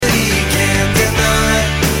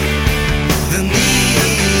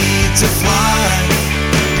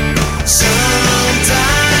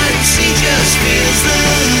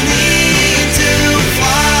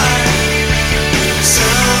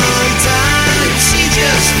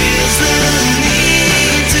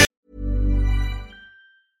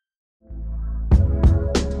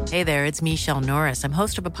Hey there, it's Michelle Norris. I'm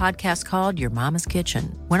host of a podcast called Your Mama's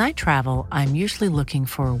Kitchen. When I travel, I'm usually looking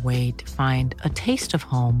for a way to find a taste of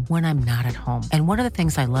home when I'm not at home. And one of the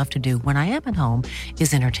things I love to do when I am at home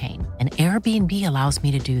is entertain. And Airbnb allows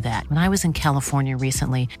me to do that. When I was in California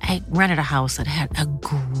recently, I rented a house that had a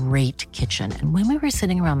great kitchen. And when we were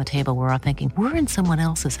sitting around the table, we were all thinking, we're in someone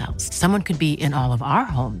else's house. Someone could be in all of our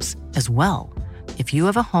homes as well. If you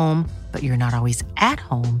have a home, but you're not always at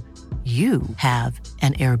home, you have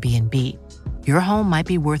an Airbnb. Your home might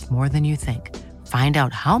be worth more than you think. Find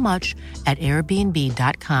out how much at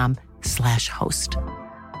airbnb.com/host.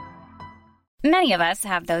 Many of us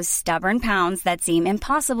have those stubborn pounds that seem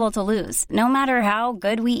impossible to lose, no matter how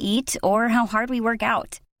good we eat or how hard we work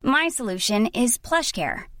out. My solution is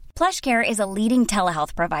PlushCare. PlushCare is a leading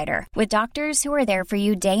telehealth provider with doctors who are there for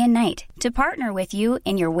you day and night to partner with you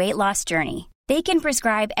in your weight loss journey. They can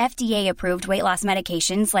prescribe FDA-approved weight loss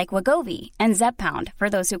medications like Wegovy and Zepbound for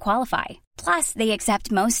those who qualify. Plus, they accept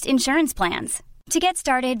most insurance plans. To get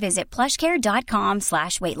started, visit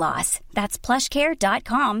plushcare.com/weightloss. That's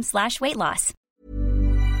plushcare.com/weightloss.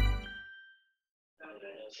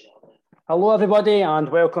 Hello, everybody, and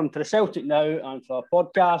welcome to the Celtic Now and for our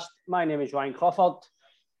podcast. My name is Ryan Clifford.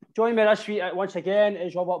 Joining me this week once again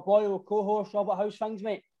is Robert Boyle, co-host. Robert, how's things,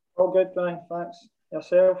 mate? All good, Ryan. Thanks.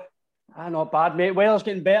 Yourself? Not bad, mate. Weather's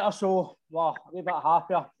getting better, so a wee bit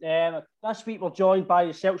happier. This week we're joined by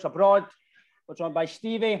the Celts Abroad. We're joined by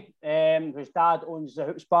Stevie, whose dad owns the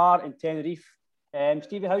Hoops Bar in Tenerife.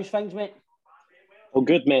 Stevie, how's things, mate? All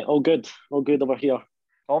good, mate. All good over here.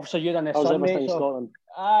 Obviously, you're in the How's sun, everything mate. in Scotland?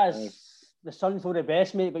 The sun's not the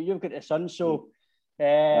best, mate, but you've got the sun, so...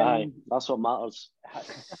 Aye, that's what matters.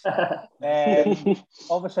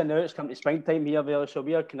 Obviously, now it's come to springtime here, really, so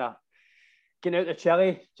we're kind of getting out the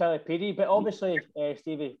chilly period. But obviously,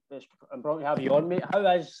 Stevie, I'm brought to have you on, mate. How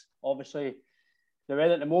is, obviously, the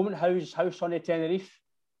weather at the moment? How's sunny Tenerife?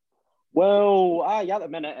 Well, at the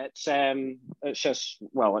minute, it's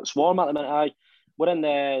warm at the minute, We're in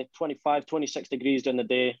the 25, 26 degrees during the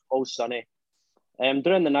day, all sunny.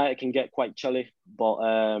 During the night, it can get quite chilly, but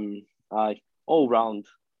all round,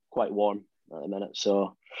 quite warm at the minute.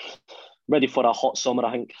 So, ready for a hot summer,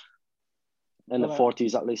 I think, in the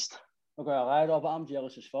 40s at least. Okay, I Robert, I'm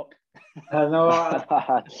jealous as fuck. I know.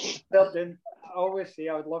 I always say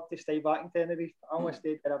I would love to stay back in Tenerife. I only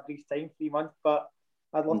stayed there a brief time, 3 months, but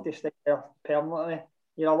I'd love to stay there permanently.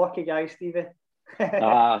 You're a lucky guy, Stevie.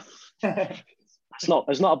 It's not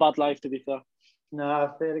a bad life, to be fair.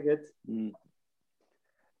 Nah, very good.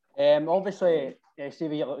 Obviously,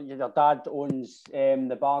 Stevie, your dad owns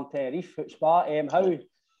the bar in Tenerife, Hoops Bar. How,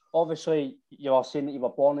 obviously, you were saying that you were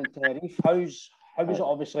born in Tenerife. How was it,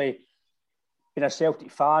 obviously, being a Celtic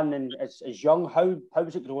fan and as young? How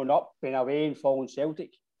was it growing up, being away and following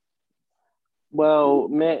Celtic? Well,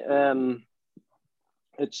 mate,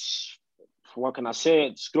 it's, what can I say?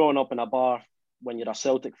 It's growing up in a bar when you're a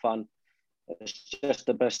Celtic fan. It's just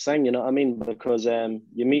the best thing, you know what I mean? Because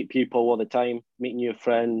you meet people all the time, meet new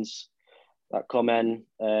friends that come in.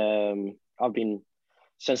 I've been,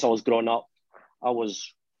 since I was growing up, I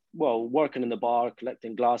was, working in the bar,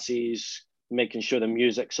 collecting glasses, making sure the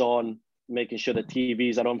music's on, making sure the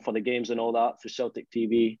TVs are on for the games and all that for Celtic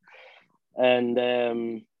TV. And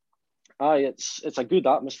it's a good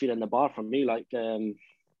atmosphere in the bar for me. Like can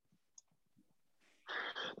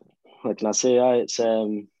I say?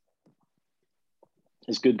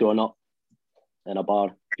 It's good growing up in a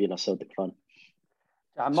bar, being a Celtic fan.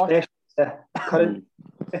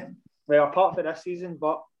 Well, apart from this season,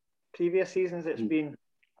 but previous seasons, it's been,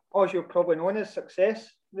 as you're probably known as,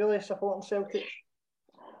 success, really, supporting Celtic.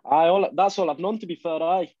 That's all I've known, to be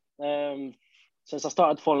fair. Since I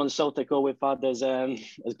started following Celtic, all we've had is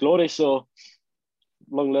glory. So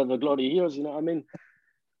long live the glory years, you know what I mean?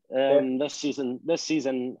 This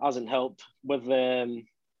season hasn't helped with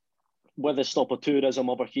the stop of tourism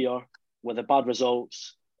over here, with the bad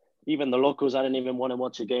results. Even the locals, I didn't even want to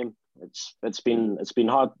watch a game. It's been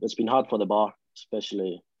hard. It's been hard for the bar,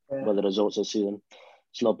 especially with the results this season.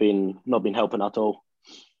 It's not been helping at all,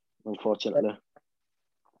 unfortunately.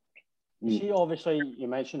 See, obviously, you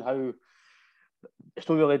mentioned how it's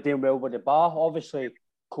not really doing well with the bar. Obviously,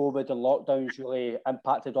 COVID and lockdowns really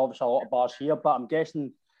impacted, obviously, a lot of bars here, but I'm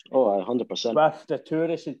guessing 100%. With the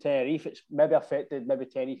tourists in Tenerife, it's maybe affected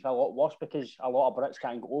Tenerife a lot worse because a lot of Brits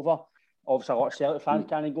can't go over. Obviously, a lot of Celtic fans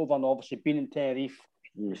can't go over, and obviously being in Tenerife,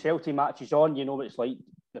 the Celtic matches on, you know what it's like.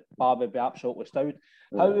 The bar would be absolutely stowed.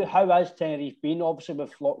 How has Tenerife been, obviously,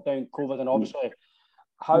 with lockdown, COVID, and obviously,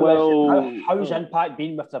 how's the impact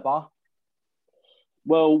been with the bar?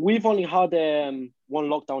 Well, we've only had one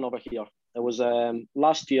lockdown over here. It was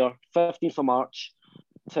last year, 15th of March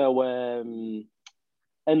till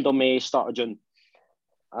end of May, start of June.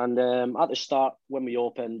 And at the start, when we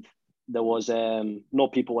opened, there was no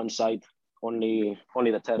people inside, only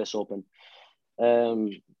the terrace open.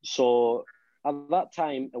 So at that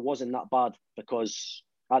time, it wasn't that bad because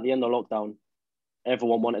at the end of lockdown,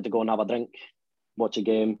 everyone wanted to go and have a drink, watch a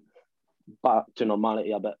game, back to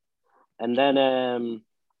normality a bit. And then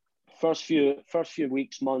first few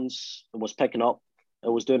weeks, months, it was picking up. It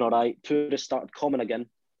was doing all right. Tourists started coming again,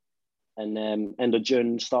 and end of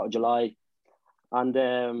June, start of July, and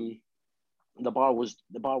the bar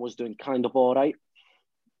was doing kind of all right.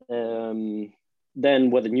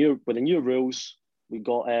 Then with the new rules, we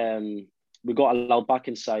got allowed back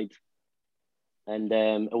inside, and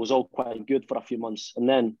it was all quite good for a few months. And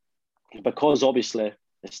then because obviously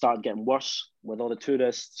it started getting worse with all the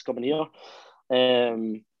tourists coming here,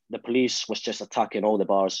 the police was just attacking all the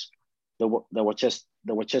bars. They were just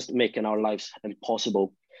making our lives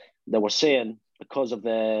impossible. They were saying because of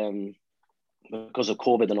COVID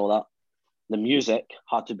and all that, the music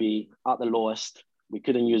had to be at the lowest. We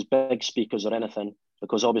couldn't use big speakers or anything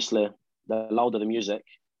because obviously the louder the music,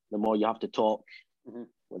 the more you have to talk,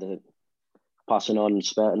 with it passing on,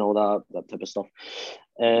 spit and all that type of stuff.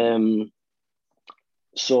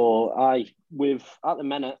 So at the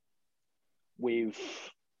minute we've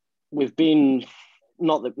been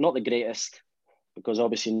not the greatest because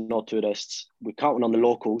obviously no tourists. We're counting on the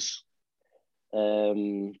locals.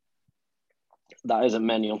 That isn't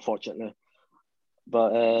many, unfortunately.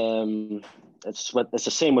 But it's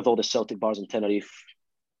the same with all the Celtic bars in Tenerife.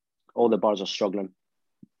 All the bars are struggling,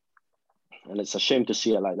 and it's a shame to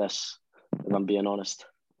see it like this, if I'm being honest.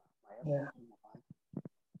 Yeah.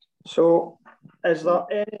 So, is there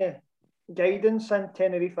any guidance in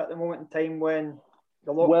Tenerife at the moment in time when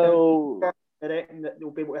the lockdown they reckon that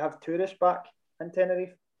they'll be able to have tourists back in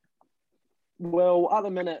Tenerife? Well, at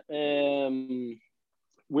the minute,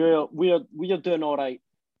 we're doing all right.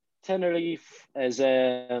 Tenerife is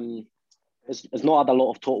not had a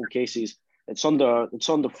lot of total cases. It's under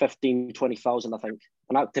 15, 20,000, I think.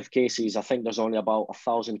 And active cases, I think there's only about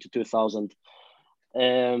 1,000 to 2,000.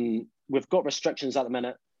 We've got restrictions at the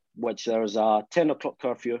minute, which there's a 10 o'clock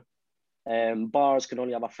curfew. Bars can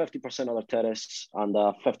only have a 50% of their terrace and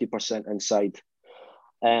a 50% inside.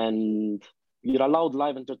 And you're allowed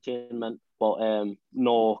live entertainment, but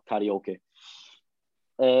no karaoke.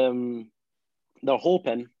 They're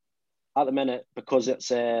hoping at the minute because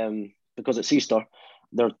it's Easter,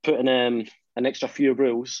 they're putting an extra few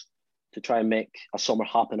rules to try and make a summer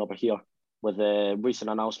happen over here. With the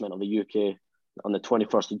recent announcement of the UK on the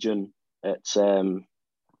 21st of June, it's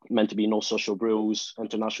meant to be no social rules,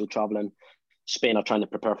 international travelling. Spain are trying to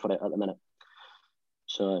prepare for it at the minute.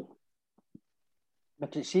 So,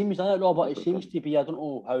 but it seems, Robert, it seems to be, I don't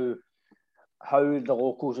know how the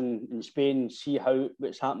locals in Spain see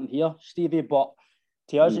what's happening here, Stevie, but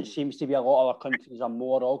to us it seems to be a lot of our countries are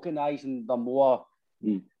more organised and they're more...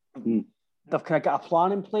 They've kind of got a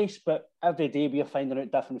plan in place, but every day we're finding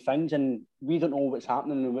out different things and we don't know what's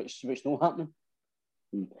happening and what's not happening.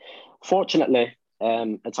 Fortunately,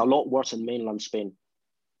 it's a lot worse in mainland Spain.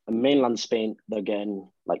 In mainland Spain, they're getting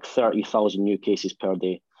like 30,000 new cases per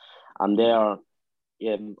day. And they're,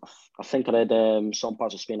 I think I read some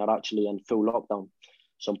parts of Spain are actually in full lockdown,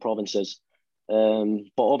 some provinces. But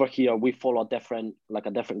over here, we follow a different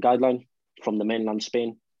guideline from the mainland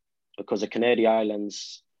Spain because the Canary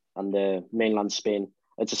Islands and the mainland Spain,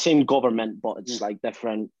 it's the same government, but it's like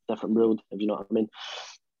different ruled, if you know what I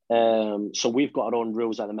mean. So we've got our own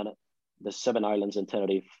rules at the minute. The 7 islands in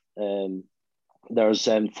Tenerife. There's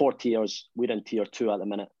 4 tiers. We're in tier 2 at the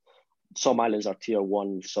minute. Some islands are tier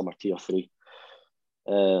 1, some are tier 3.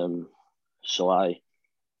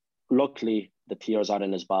 Luckily the tiers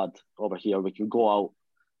aren't as bad over here. We can go out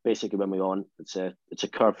basically when we want. It's a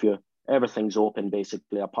curfew. Everything's open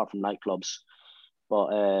basically apart from nightclubs. But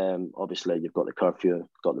obviously you've got the curfew,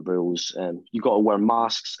 got the rules. You've got to wear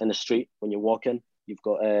masks in the street when you're walking. You've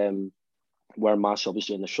got wear masks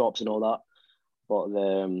obviously in the shops and all that. But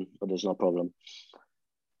there's no problem.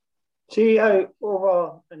 See how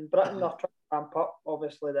over in Britain they're trying to ramp up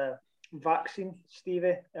obviously the vaccine,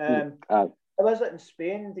 Stevie. How is it in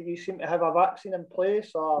Spain? Do you seem to have a vaccine in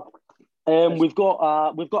place, or? We've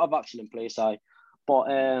got a vaccine in place, but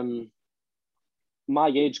my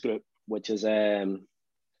age group, which is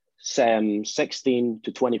 16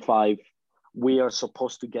 to 25, we are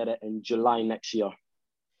supposed to get it in July next year.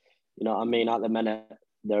 You know what I mean? At the minute,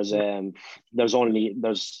 there's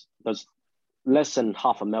less than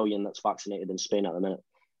 500,000 that's vaccinated in Spain at the minute.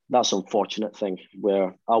 That's an unfortunate thing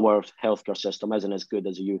where our healthcare system isn't as good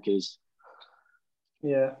as the UK's.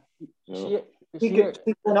 Yeah. See,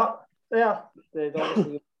 Growing up there, there's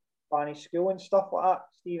obviously Spanish school and stuff like that,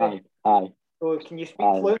 Stevie. Aye. So can you speak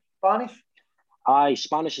fluent Spanish? Aye,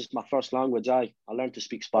 Spanish is my first language. I learned to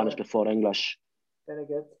speak Spanish before English. Very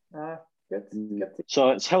good. Good. Good.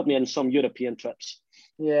 So it's helped me in some European trips.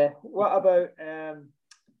 Yeah. What about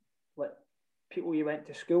like people you went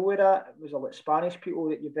to school with? Was it like Spanish people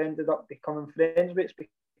that you've ended up becoming friends with,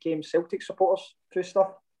 became Celtic supporters through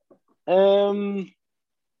stuff?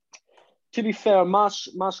 To be fair, my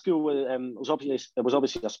school was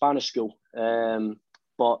obviously a Spanish school,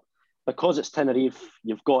 but because it's Tenerife,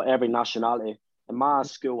 you've got every nationality. And my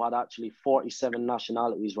school had actually 47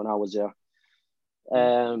 nationalities when I was there.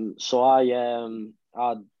 So I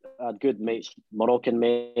had good mates, Moroccan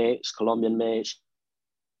mates, Colombian mates.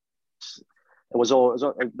 There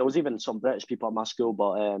was even some British people at my school,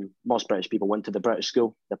 but most British people went to the British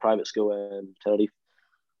school, the private school in Tenerife.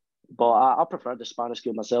 But I prefer the Spanish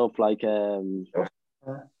school myself. Like,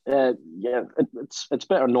 it's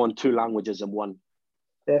better knowing two languages than one.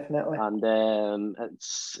 Definitely. And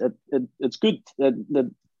it's good.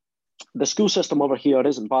 The school system over here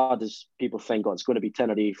isn't bad as people think. Oh, it's going to be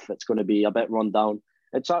Tenerife. It's going to be a bit run down.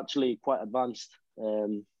 It's actually quite advanced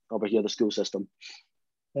over here, the school system.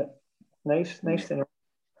 Yeah, nice to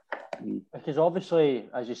know. Because obviously,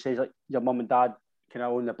 as you say, like your mum and dad kind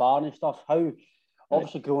of own the bar and stuff. How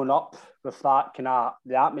obviously growing up with that kind of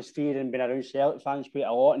the atmosphere and being around Celtic fans quite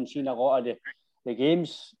a lot and seeing a lot of the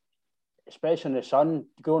games, especially in the sun,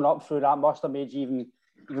 growing up through that must have made you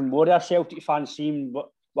even more of a Celtic fan, seeing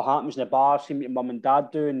what happens in the bar, seeing what your mum and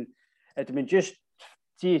dad do. And it'd have been just,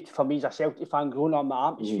 see, for me as a Celtic fan growing up in the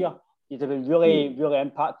atmosphere, you'd have been really, really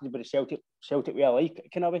impacted by the Celtic way of life,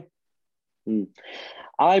 kind of way.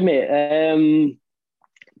 Aye, mate.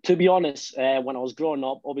 To be honest, when I was growing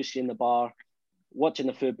up, obviously in the bar, watching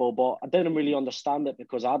the football, but I didn't really understand it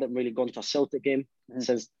because I hadn't really gone to a Celtic game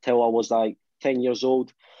since till I was like 10 years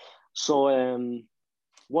old. So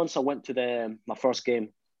once I went to my first game,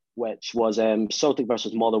 which was Celtic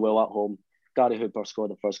versus Motherwell at home, Gary Hooper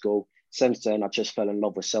scored the first goal. Since then, I just fell in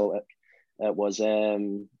love with Celtic. It was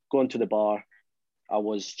going to the bar. I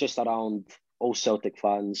was just around all Celtic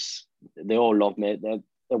fans. They all loved me.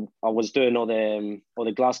 I was doing all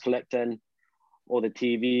the glass collecting, all the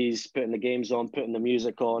TVs, putting the games on, putting the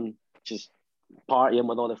music on, just partying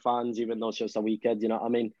with all the fans, even though it's just a wee kid, you know what I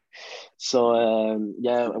mean? So,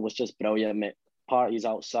 it was just brilliant, mate. Parties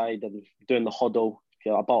outside and doing the huddle,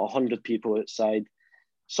 about 100 people outside.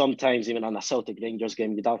 Sometimes even on a Celtic Rangers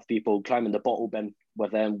game, you'd have people climbing the bottle bin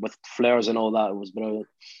with flares and all that. It was brilliant.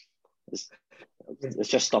 It's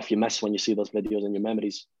just stuff you miss when you see those videos and your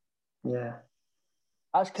memories. Yeah.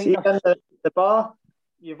 That's kind of... the bar,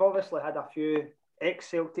 you've obviously had a few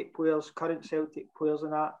ex-Celtic players, current Celtic players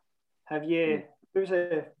and that. Have you, who's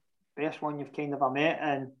the best one you've kind of met,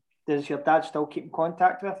 and does your dad still keep in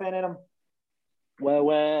contact with any of them? Well,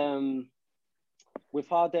 we've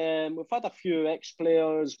had a few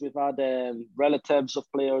ex-players, we've had relatives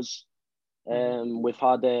of players, we've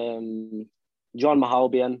had John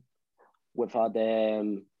Mahalbian, we've had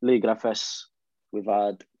Lee Griffiths, we've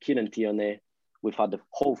had Kieran Tierney, we've had the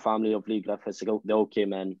whole family of Lee Griffiths. They all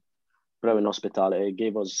came in, brilliant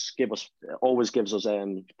hospitality, always gives us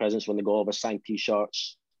presents when they go over, signed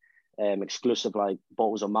T-shirts, exclusive like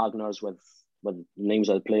bottles of Magners with names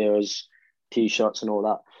of the players, T-shirts and all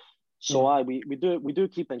that. So we do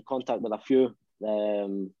keep in contact with a few,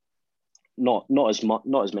 not as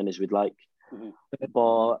many as we'd like,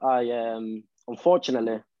 but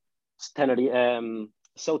unfortunately, Tenerife,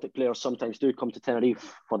 Celtic players sometimes do come to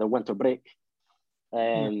Tenerife for their winter break,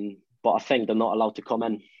 but I think they're not allowed to come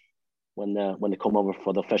in when they come over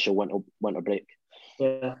for the official winter break.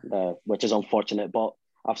 Which is unfortunate. But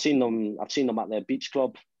I've seen them at their beach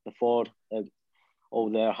club before, all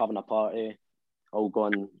there having a party, all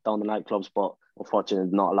going down the nightclubs, but unfortunately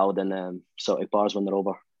not allowed in Celtic bars when they're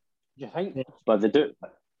over. Do you think? But they do.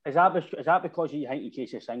 Is that because you think in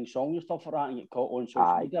case you sing songs and stuff like that and get caught on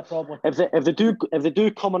social media? Probably. If they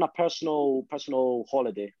do come on a personal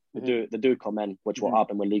holiday, they do come in, which will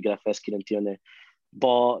happen with Lee Griffiths, Kieran Tierney.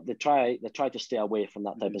 But they try to stay away from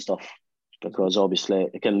that type of stuff because obviously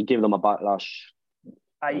it can give them a backlash.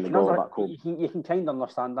 You can kind of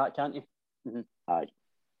understand that, can't you? Aye.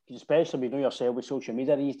 Especially we know yourself with social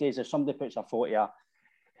media these days. If somebody puts a photo of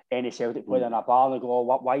any Celtic player in a bar and they go,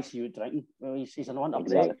 why is he out drinking? Well, he's an winter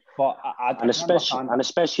break. But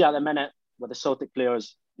especially at the minute with the Celtic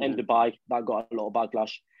players in Dubai, that got a lot of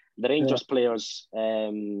backlash. The Rangers players,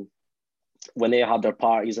 when they had their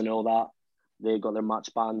parties and all that, they got their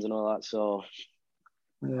match bands and all that. So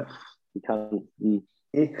you can't.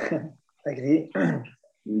 I agree.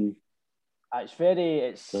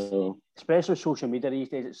 It's especially social media these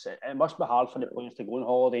days. It must be hard for the players to go on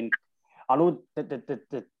holiday. And I know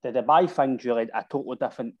the Dubai thing's really a totally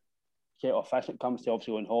different kettle of fish when it comes to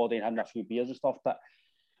obviously going on holiday and having a few beers and stuff. But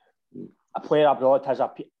a player abroad I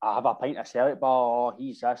have a pint of Celtic bar. Oh,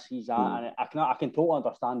 he's this, he's that, and I can totally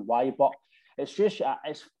understand why. But it's just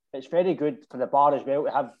it's very good for the bar as well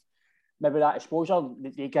to have maybe that exposure.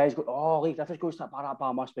 The guys go, oh, Leif Griffiths goes to that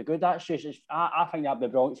bar must be good. That's just I think that'd be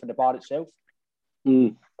brilliant for the bar itself.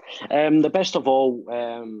 The best of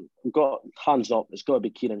all, we've got hands up. It's got to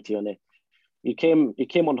be Kieran Tierney. He came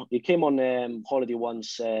on holiday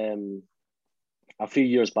once a few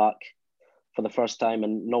years back for the first time,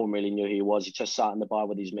 and no one really knew who he was. He just sat in the bar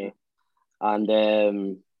with his mate, and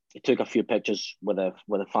he took a few pictures with the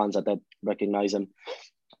fans that did recognise him.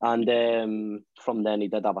 And from then he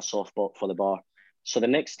did have a soft spot for the bar. So the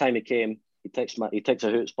next time he came, he texts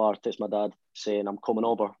a Hoots bar, texts my dad saying, "I'm coming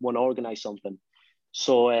over, want to organise something."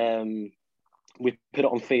 So we put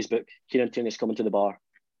it on Facebook. Kieran Tierney's coming to the bar.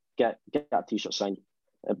 Get that t-shirt signed.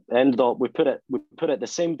 It ended up we put it the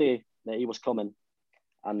same day that he was coming,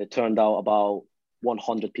 and it turned out about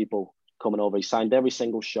 100 people coming over. He signed every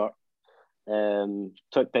single shirt,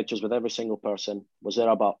 took pictures with every single person. Was there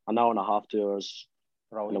about an hour and a half, 2 hours,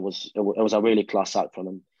 and it was a really class act from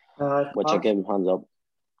him, which I give him hands up.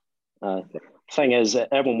 Thing is,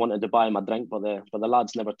 everyone wanted to buy him a drink, but the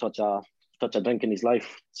lads never touch a drink in his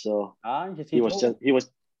life. So he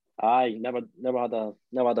never had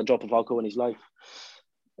a drop of alcohol in his life.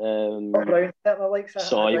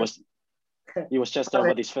 So he was just there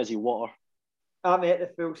with his fizzy water. I met the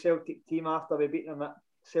full Celtic team after we beat them at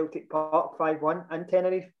Celtic Park 5-1 in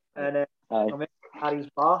Tenerife, and I met Harry's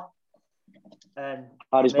bar. And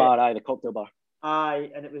the cocktail bar.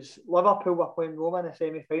 And it was Liverpool were playing Roma in the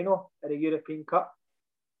semi-final of the European Cup.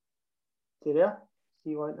 See there?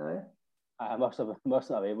 See what now? I must have been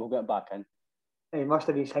able to get back in. He must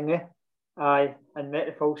have been singing. And met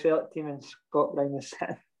the full Celtic team, and Scott Brown was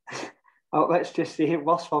sitting. Let's just say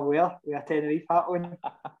worse for wear with a Tenerife hat on.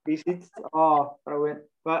 He said, "Oh, brilliant."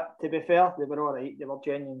 But to be fair, they were all right. They were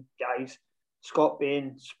genuine guys. Scott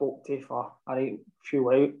Bain spoke to for a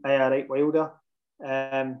right wilder.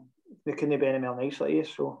 They couldn't be any more nice like you,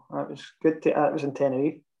 so that was good. It was in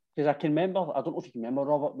Tenerife. Because I can remember, I don't know if you can remember,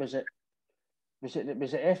 Robert. Was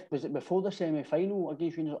it before the semi-final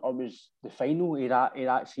against Rangers, or was the final of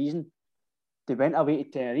that season? They went away to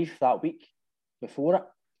Tenerife that week before it,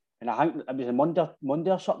 and I think it was a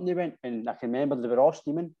Monday or something. They went, and I can remember they were all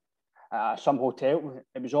steaming at some hotel.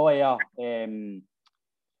 It was all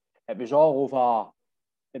over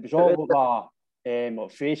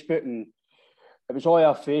Facebook, and it was all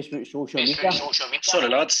our Facebook, social media. Sorry,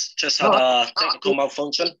 lads, just had a technical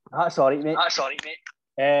malfunction. That's all right, mate.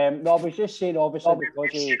 No, I was just saying, obviously,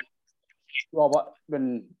 because Robert,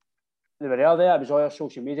 when they were there, it was all our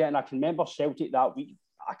social media, and I can remember Celtic that week.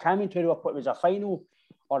 I can't even tell you if it was a final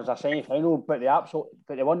or it was a semi-final, but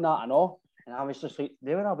they won that and all. And I was just like,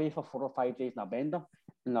 they were away for 4 or 5 days in a bender,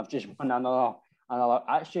 and I've just won another.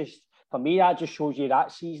 That's just, for me, that just shows you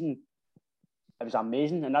that season. It was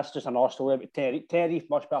amazing, and that's just another story about Tenerife. Tenerife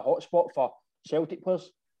must be a hotspot for Celtic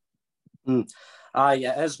players. Aye,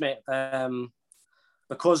 it is, mate.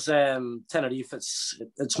 Because Tenerife,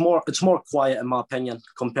 it's more quiet in my opinion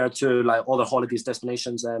compared to like other holidays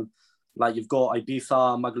destinations. Like you've got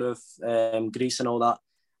Ibiza, Magaluf, Greece, and all that,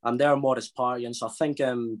 and they're more as partying. So I think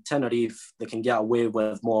Tenerife, they can get away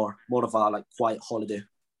with more of a like quiet holiday.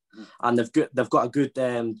 And they've got a good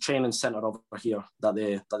training centre over here that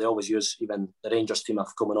they always use. Even the Rangers team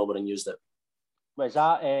have come over and used it. Was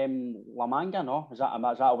that La Manga? No, is that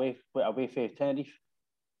away for Tenerife?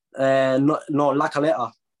 No, La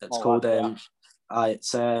Caleta. It's called.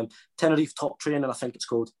 It's Tenerife Top Training, I think it's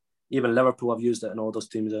called. Even Liverpool have used it, and all those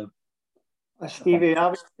teams. Stevie, I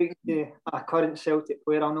was speaking to a current Celtic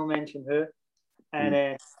player. I'll not mention who, and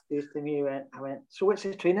he says to me, I went, "So what's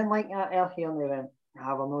his training like out here?" And they went,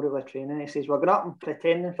 "We're not really training." He says, "We're going up and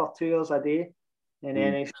pretending for 2 hours a day, and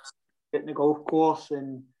then he's getting the golf course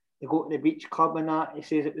and they go to the beach club and that." He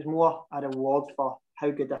says it was more a reward for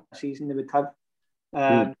how good a season they would have.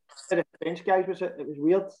 The French guys it was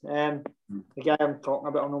weird. The guy I'm talking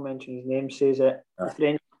about, I'll not mention his name, says that the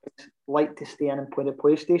French guys like to stay in and play the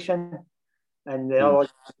PlayStation, and they all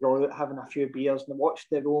go out having a few beers and watch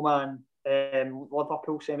the Roma and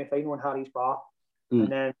Liverpool semi-final in Harry's bar, and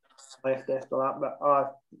then left after that.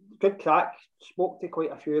 But good crack. Spoke to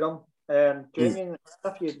quite a few of them. Genuine,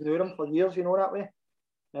 if you knew them for years, you know that way.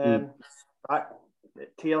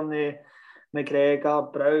 Tierney,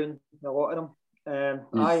 McGregor, Brown, a lot of them.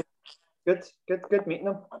 Good meeting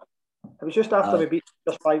them. It was just after we beat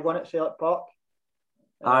just 5-1 at Celtic Park.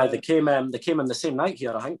 They came in the same night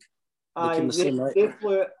here, I think. They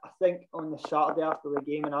flew it, I think, on the Saturday after the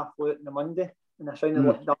game, and I flew it on the Monday. And I sounded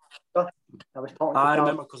like that. I was talking to I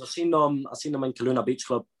remember because I seen them in Kelowna Beach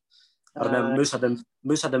Club. I remember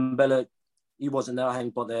Musa Dembele, he wasn't there, I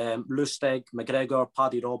think, but Lustig, McGregor,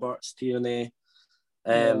 Paddy Roberts, Tierney,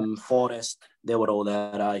 Forrest, they were all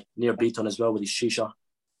there. Near Beaton as well with his shisha.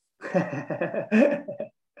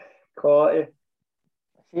 Quality.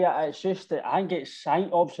 Yeah, it's just that I think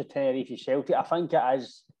obviously Tenerife Celtic. I think it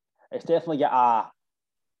is. It's definitely got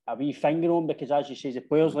a wee finger on, because, as you say, the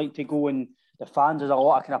players like to go, and the fans, there's a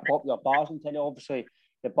lot of kind of popular bars in Tenerife. Obviously,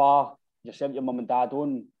 the bar yourself, your mum and dad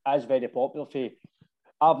own, is very popular.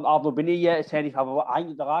 I've not been here yet at Tenerife. I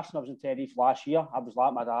think the last time I was in Tenerife last year, I was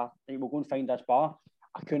like, my dad, we'll go and find this bar.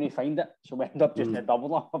 I couldn't find it, so we ended up just in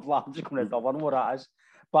Dublin. I'm just going to Dublin where that is.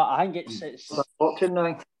 But I think it's a fortune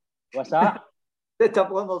now. What's that? The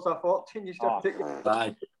Dubliners a fortune. You should take it.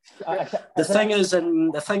 The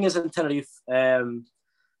thing is in Tenerife,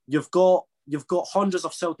 you've got hundreds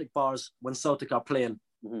of Celtic bars when Celtic are playing,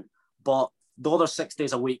 but the other 6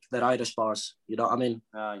 days a week they're Irish bars. You know what I mean?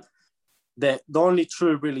 Aye. The only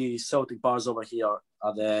true really Celtic bars over here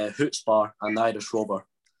are the Hoots Bar and the Irish Rover.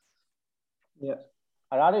 Yeah,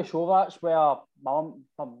 an Irish Rover. That's where my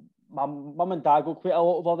mum and dad go quite a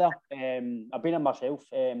lot over there. I've been in myself.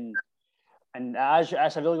 And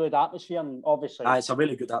it's a really good atmosphere, and obviously it's a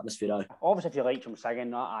really good atmosphere. Obviously, if you like some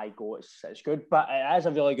singing, I go. It's good, but it is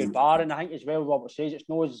a really good bar, and I think as well, Robert says, it's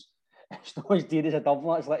not as dear as a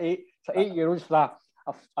Dublin. It's like €8 for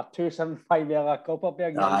a 275ml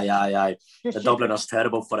Copperberg. Aye. The Dubliners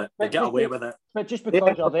terrible for it. They get away with it. But just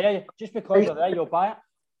because you're there, you'll buy it.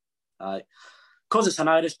 Aye, because it's an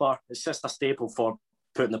Irish bar. It's just a staple for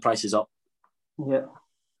putting the prices up. Yeah.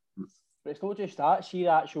 But it's not just that. See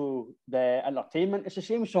the entertainment. It's the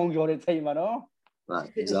same songs all the time, I know.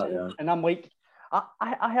 Right, exactly. Yeah. And I'm like,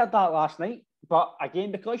 I heard that last night. But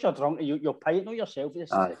again, because you're drunk, you're paying on yourself.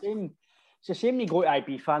 It's the same. It's the same. You go to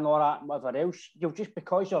Ibiza and all that, and whatever else. You'll just,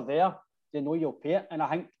 because you're there, they know you'll pay it. And I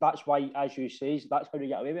think that's why, as you say, that's how you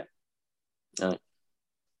get away with it. Yeah.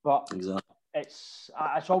 But exactly. It's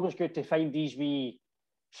always good to find these wee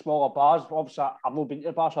smaller bars. Obviously, I've not been to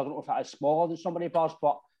the bar, so I don't know if it is smaller than some of the bars,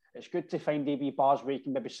 but it's good to find the wee bars where you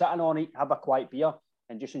can maybe sit on it, have a quiet beer,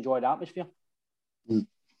 and just enjoy the atmosphere.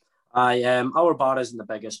 Our bar isn't the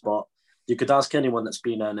biggest, but you could ask anyone that's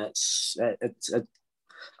been in. It's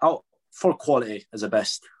for quality is the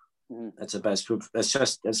best. It's the best.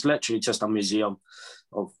 It's literally just a museum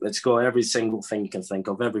it's got every single thing you can think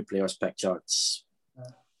of, every player's picture. It's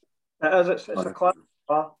a classic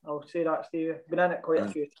bar. I'll say that, Stevie. Been in it quite a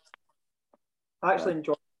few times. I actually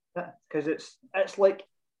enjoy it because it's like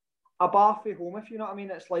a bar for home, if you know what I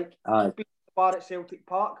mean. It's like being a bar at Celtic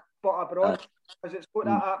Park, but abroad, because it's got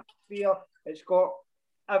that atmosphere. It's got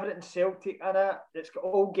everything Celtic in it. It's got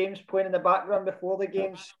all games playing in the background before the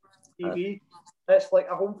games. TV. It's like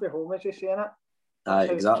a home for home, as you say, in it.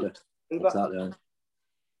 Exactly.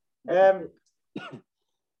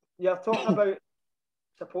 You're talking about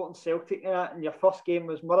supporting Celtic in it, and your first game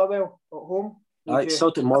was Motherwell at home.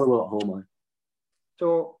 Celtic Motherwell at home.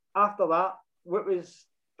 So after that, what was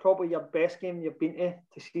probably your best game you've been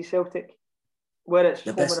to see Celtic? Where it's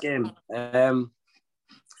the best game.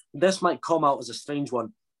 This might come out as a strange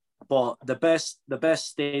one, but the best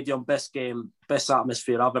stadium, best game, best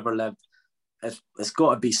atmosphere I've ever lived. It's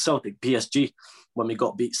got to be Celtic PSG when we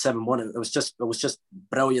got beat 7-1. It was just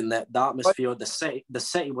brilliant. The atmosphere, the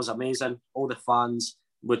city was amazing. All the fans,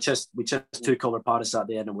 we just took over Paris at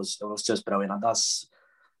the end. It was just brilliant. And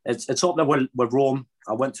it's up there with Rome.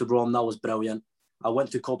 I went to Rome. That was brilliant. I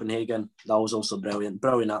went to Copenhagen. That was also brilliant.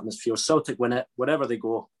 Brilliant atmosphere. Celtic win it. Wherever they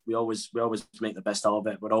go, we always make the best out of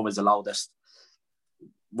it. We're always the loudest.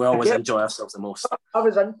 We always enjoy ourselves the most. I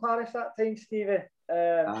was in Paris that time, Stevie.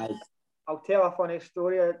 I'll tell a funny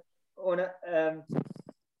story on it.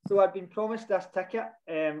 So I'd been promised this ticket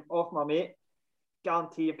off my mate.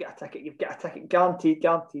 Guaranteed, you've got a ticket,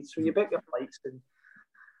 guaranteed. So you book your flights and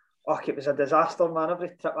it was a disaster, man. Every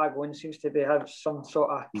trip I go on seems to have some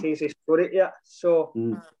sort of crazy story to it. So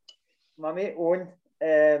my mate Owen,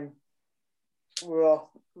 we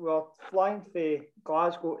were flying from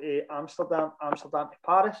Glasgow to Amsterdam to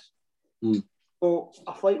Paris. So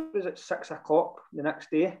a flight was at 6 o'clock the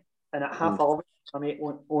next day, and at 11:30, my mate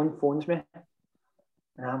Owen phones me.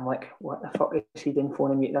 And I'm like, what the fuck is he doing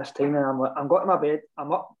phoning me at this time? And I'm like, I'm going to my bed.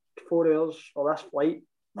 I'm up 4 hours for this flight.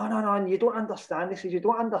 No, and you don't understand. He says, you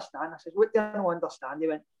don't understand. I said, what do I not understand? He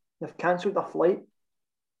went, they've cancelled the flight.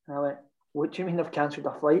 And I went, what do you mean they've cancelled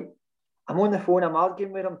the flight? I'm on the phone, I'm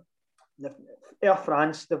arguing with him. Air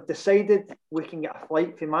France, they've decided we can get a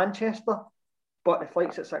flight to Manchester, but the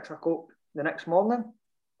flight's at 6 o'clock the next morning.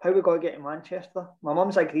 How we got to get to Manchester? My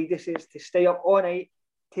mum's agreed, he says, to stay up all night,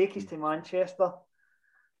 take us to Manchester.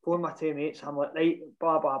 Phone my two mates, I'm like, right,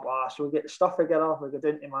 blah, blah, blah. So we get the stuff together, we go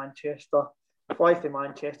down to Manchester, fly to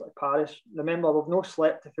Manchester to Paris. Remember, we've no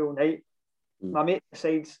slept the full night. My mate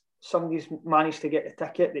decides somebody's managed to get the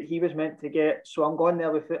ticket that he was meant to get, so I'm going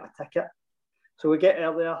there without a ticket. So we get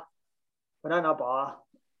earlier, we're in a bar,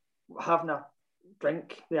 having a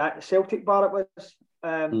drink, the Celtic bar it was,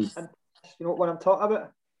 and you know what I'm talking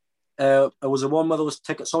about? It was the one with those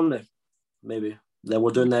tickets on there, maybe. They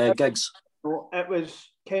were doing their gigs. No, it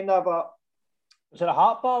was kind of a... Was it a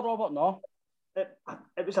Heart bar, Robert? No?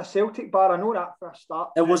 It was a Celtic bar, I know that for a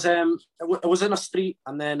start. It was in a street,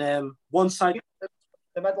 and then one side...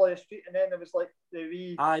 The middle of the street, and then there was like the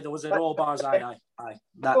wee... Aye, there was in all bars, aye.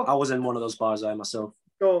 I was in one of those bars, myself.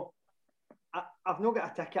 So, I've not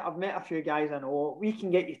got a ticket. I've met a few guys I know. We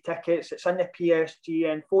can get you tickets. It's in the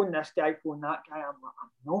PSG, and phone this guy, phone that guy. I'm like, I'm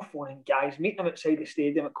no phoning guys. Meeting them outside the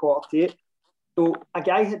stadium at 7:45. So, a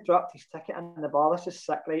guy had dropped his ticket in the bar. This is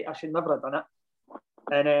sick, right? I should never have done it.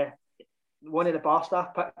 And one of the bar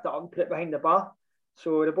staff picked it up and put it behind the bar.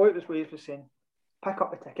 So, the boy at his ways was saying, pick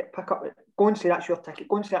up the ticket, go and say that's your ticket,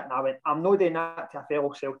 go and say it. And I went, I'm not doing that to a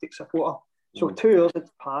fellow Celtic supporter. So 2 years had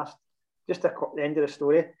passed, just at the end of the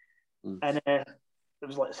story. And it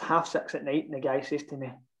was like 6:30 at night, and the guy says to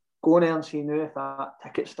me, go in there and see now if that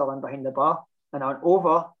ticket's still in behind the bar. And I went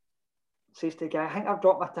over, says to the guy, I think I've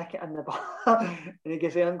dropped my ticket in the bar. And he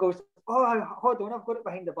goes in and goes, oh, hold on, I've got it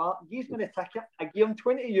behind the bar. He gives me the ticket, I gave him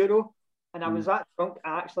 €20. And I was that drunk,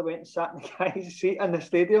 I actually went and sat in the guy's seat in the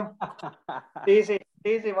stadium. Daisy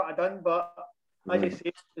what I done, but as you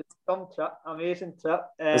say, it's some trip, amazing trip.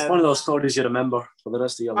 It's one of those stories you remember for the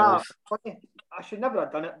rest of your life. Funny. I should never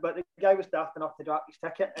have done it, but the guy was daft enough to drop his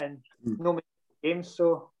ticket and no make games,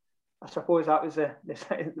 so I suppose that was the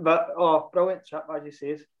but brilliant trip, as you say.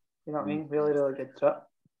 You know what I mean? Really, really good trip.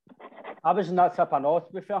 I was in that trip, I know,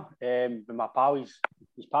 to be fair. With my pal, he's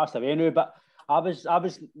passed away now, but we went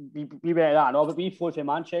that, I know, but we flew to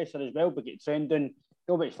Manchester as well, but get trained down.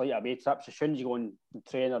 It's like away trips. As soon as you go on the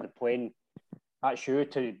train or the plane, that's you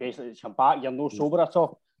to basically come back. You're no sober at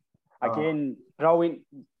all. Again, brilliant.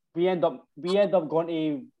 We end up going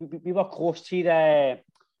to. We were close to the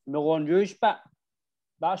Moulin Rouge bit.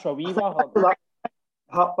 That's where we were.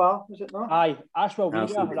 Heart Bar, was it not? Aye, that's where we were.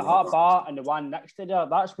 The Heart Bar and the one next to there.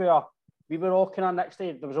 That's where we were all kind of next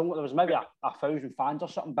to. There was maybe a 1,000 fans or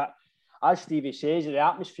something, but as Stevie says, the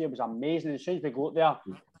atmosphere was amazing. As soon as we got there,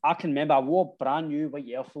 I can remember I wore brand new white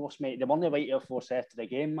Air Force, mate. They won the white Air Force after the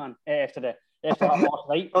game, man. After that last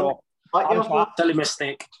night. So I was like, silly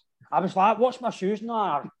mistake. I was like, what's my shoes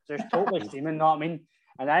now? Just totally steaming, you know what I mean?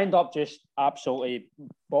 And I ended up just absolutely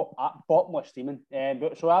bottomless steaming.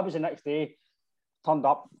 But so I was the next day, turned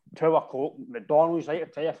up, 12 o'clock, McDonald's, right? I'll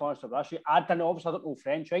tell you honest about this. I don't know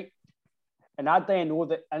French, right? And I didn't know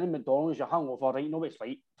that in McDonald's you're hungover, right? You know what it's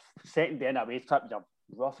like. Second day in a away trip, you're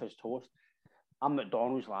rough as toast. I'm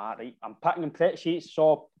McDonald's like that, right? I'm picking them pretty sheets,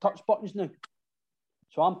 so touch buttons now.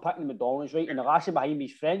 So I'm picking the McDonald's, right? And the lassie behind me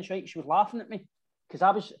is French, right? She was laughing at me because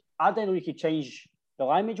I didn't know you could change the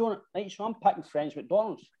language on it, right? So I'm picking French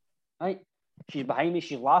McDonald's, right? She's behind me,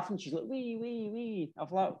 she's laughing. She's like, wee. I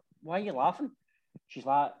was like, why are you laughing? She's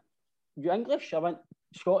like, you English? I went,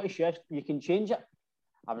 Scottish, yes, you can change it.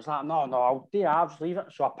 I was like, no, I'll do it, I'll just leave it.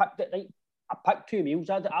 So I picked it, right? I picked 2 meals.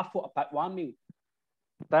 I thought I picked 1 meal.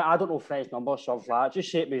 I don't know French numbers, so I was like,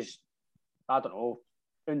 just say it was, I don't know,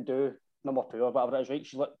 un, deux, number 2 or whatever it is, right?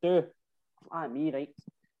 She's like, deux. I was like, me, right?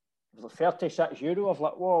 It was like €36. I was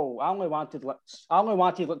like, whoa, I only wanted like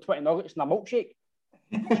 20 nuggets and a milkshake.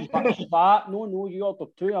 She's like, no, you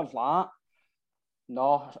ordered 2. I was like,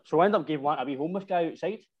 no. So I ended up giving one a wee homeless guy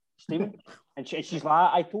outside, steaming. And she's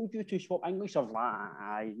like, I told you to swap English. I was like,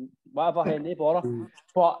 aye, whatever, no bother.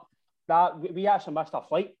 But that we actually missed our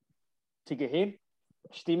flight to get home.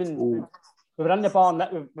 Steaming. We were in the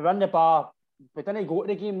bar. We didn't go to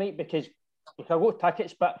the game, mate, because we could go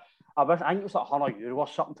tickets, but I think it was like €100 or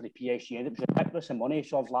something for the PSG, and it was ridiculous of money.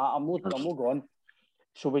 So I was like, I'm not going.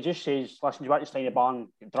 So we just says, listen, do you want to stay in the bar and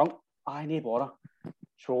get drunk? Aye, no bother.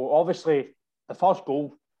 So obviously, the first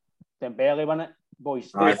goal, Dembele win it,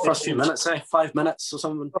 boys. First few minutes, 5 minutes or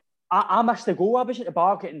something. I missed the goal. I was at the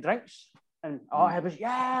bar getting drinks, and I was,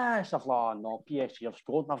 yes. I was like, no, PSG have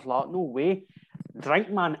scored. And I was like, no way.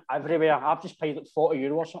 Drink, man, everywhere. I've just paid like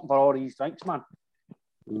 €40 or something for all these drinks, man.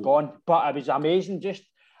 Gone. But it was amazing.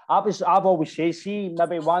 I've always said, see,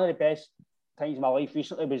 maybe one of the best times in my life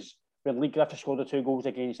recently was when Lee Griffiths scored the 2 goals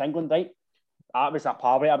against England, right? that was a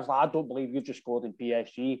party. I was like, I don't believe you just scored in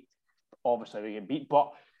PSG. Obviously, we get beat,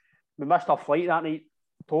 but we missed our flight that night.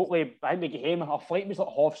 Totally, I think we get home. Our flight was like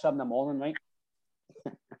 7:30 in the morning, right?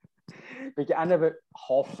 We get in about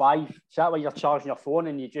 5:30. Is that where you're charging your phone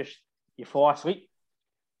and you fall asleep?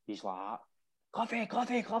 He's like, coffee.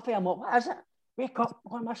 I'm like, what is it? Wake up,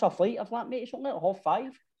 I'm going to miss our flight. I was like, mate, it's only like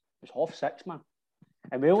 5:30. It's 6:30, man.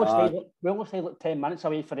 And we only stayed like 10 minutes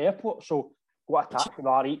away from the airport, so got a taxi,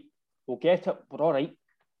 all right. We'll get it, we're all right.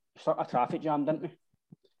 Stuck a traffic jam, didn't we?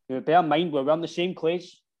 Now, bear in mind, we were in the same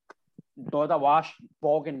place. Not a wash,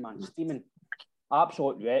 bogging, man, steaming.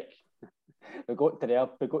 Absolute wreck. We got to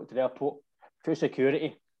the airport, through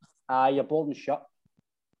security. Your boarding shut.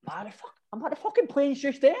 I'm like, the fucking plane's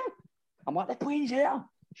just there. I'm like, the plane's there.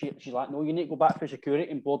 She's like, no, you need to go back through security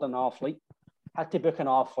and board another flight. Had to book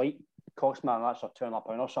another flight. Cost me an extra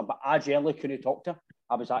 £200 or something. But I generally couldn't talk to her.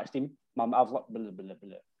 I was that steam.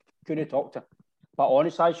 Couldn't talk to her. But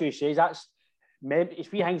honestly, as you say, it's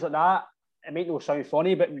three things like that. It might not sound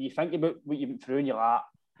funny, but when you think about what you went through and you're like,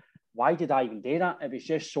 why did I even do that? It was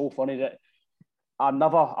just so funny that I'll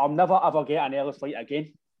never ever get an early flight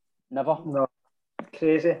again. Never. No.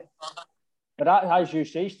 Crazy. But that, as you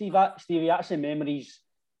say, Stevie, that's the memories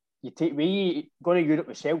you take with you going to Europe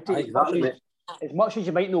with Celtic. As much as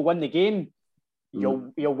you might not win the game,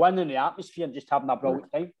 you'll win in the atmosphere and just having a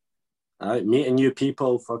brilliant time. Meeting new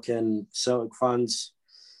people, fucking Celtic fans.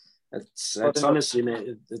 It's honestly,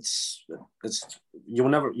 mate. It's you'll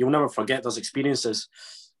never forget those experiences.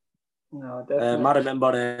 No, definitely. I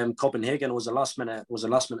remember Copenhagen was a last minute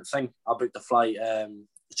thing. I booked the flight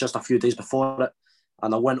just a few days before it,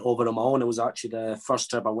 and I went over on my own. It was actually the first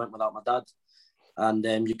trip I went without my dad,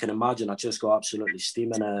 and you can imagine I just got absolutely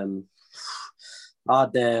steaming. I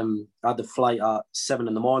had the flight at 7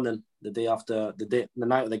 a.m. the day after the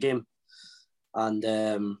night of the game, and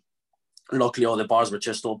luckily all the bars were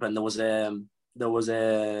just open. There was the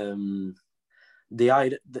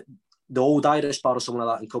old Irish bar or something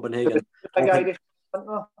like that in Copenhagen. The Irish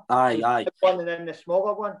aye. The one and then the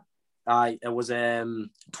smaller one. Aye, it was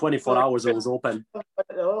 24 hours it was open. At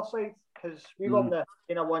the other side, because we were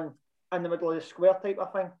in the one in the middle of the square type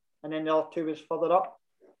of thing, and then the other two was further up.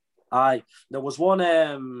 Aye, there was one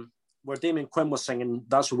where Damien Quinn was singing.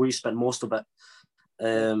 That's where we spent most of it.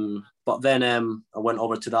 But then I went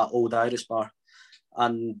over to that old Irish bar,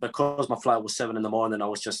 and because my flight was 7 a.m, I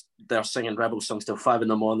was just there singing Rebel songs till 5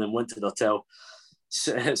 a.m. Went to the hotel.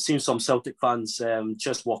 It seems some Celtic fans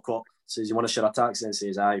just walk up, says, "You want to share a taxi?" And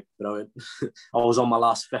says, "Aye, brilliant." I was on my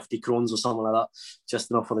last 50 krones or something like that, just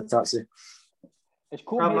enough for the taxi. Is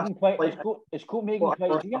Copenhagen quite dear?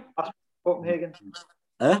 Copenhagen.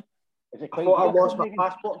 Is it I thought I lost my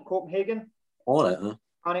passport in Copenhagen. All right.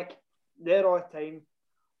 Panic. There all the time.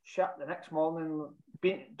 Shit, the next morning,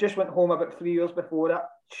 just went home about 3 years before that.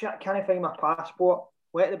 Shit, can't I find my passport?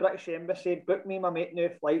 Went to the British Embassy, booked me and my mate new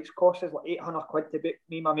flights. Cost us like 800 quid to book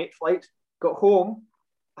me and my mate flights. Got home,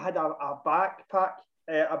 I had a bag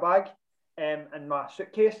in my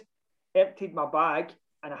suitcase. Emptied my bag,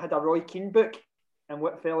 and I had a Roy Keane book. And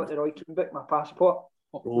what fell out the Roy Keane book? My passport.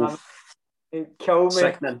 It killed me.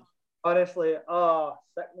 Sickening. Honestly,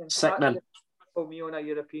 sickening. Put me on a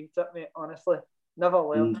European trip, mate. Honestly, never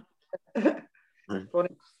learned.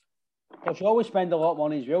 Because you always spend a lot of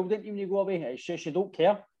money as well, didn't you, when you go away? It's just you don't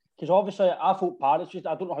care. Because obviously, I thought Paris,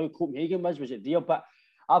 I don't know how Copenhagen was it dear? But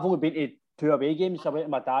I've only been to 2 away games. I went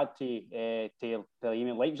with my dad to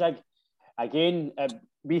Leipzig. Again, I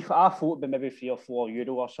thought it'd be maybe €3 or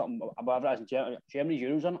 €4 or something, whatever it is in Germany's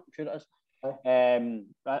euros, isn't it? I'm sure it is. And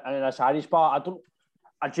in this Irish bar,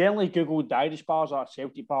 I generally googled the Irish bars or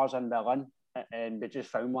Celtic bars in Berlin, and we just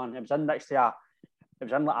found one. It was in next to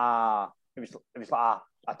it was like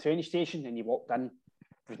a train station, and you walked in.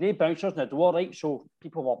 There was no bouncers in the door, right? So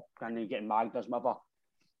people were kind of getting magged as whatever.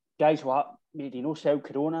 Guys, what? Mate, do you know sell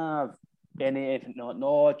Corona? Anything?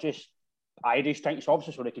 No, just Irish drinks,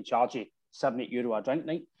 obviously, so they can charge you €7-8 a drink,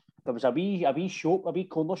 right? There was a wee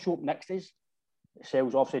corner shop next to us. It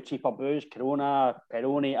sells obviously cheaper booze, Corona,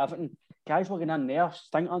 Peroni, everything. Guys were getting in there,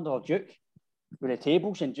 stinking under a duke with the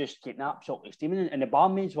tables and just getting absolutely steaming. And the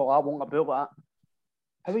barmaids were like, "Want a bill like that?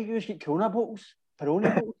 How are you get Corona bottles,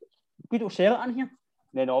 Peroni bottles? We don't sell it in here."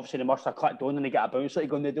 And then obviously they must have clicked on and they get a bouncer to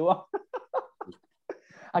go in the door.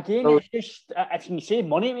 Again, it's just, if you save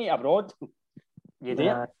money, mate, abroad, you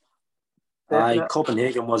do it.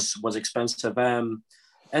 Copenhagen was expensive. In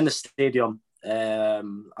the stadium, I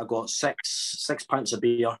got six pints of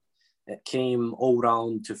beer. It came all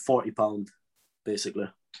round to £40, basically.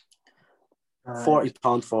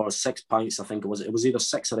 £40 for 6 pints, I think it was. It was either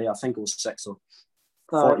 6 or 8. I think it was 6. So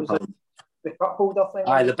 £40. the cup holder thing.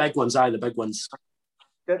 Aye, the big ones. Aye, the big ones.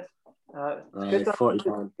 Good. Good to 40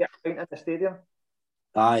 get a pint in the stadium.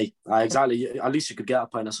 Aye, exactly. At least you could get a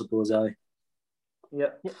pint, I suppose. Aye. Yeah.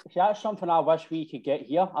 See, that's something I wish we could get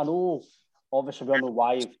here. I know, obviously, we all know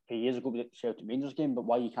why 3 years ago with the Celtic Rangers game, but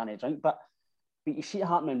why you can't drink. But you see it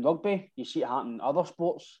happening in rugby. You see it happening in other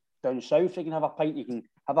sports. Down south, you can have a pint. You can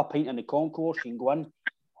have a pint in the concourse. You can go in.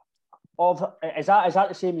 Is that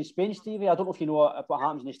the same in Spain, Stevie? I don't know if you know what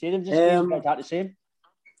happens in the stadiums in Spain. But is that the same?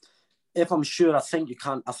 If I'm sure, I think you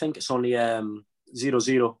can't. I think it's only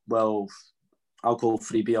 0-0. Well,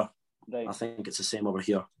 alcohol-free beer. Right. I think it's the same over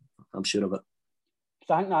here. I'm sure of it.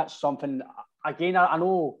 So I think that's something. Again, I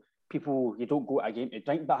know people, you don't go to a game to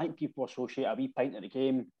drink, but I think people associate a wee pint at the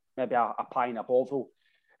game, maybe a pie and a bottle,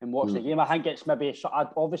 and watch the game. I think it's maybe,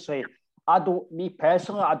 obviously, I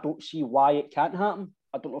don't see why it can't happen.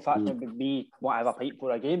 I don't know if that's maybe me want to have a pint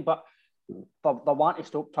for a game, but they want to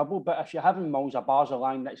stop trouble. But if you're having miles of bars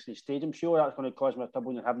lying next to the stadium, sure, that's going to cause more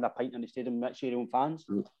trouble than having a pint in the stadium next to your own fans.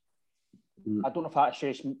 I don't know if that's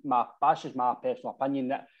just my personal opinion.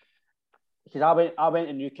 That because I went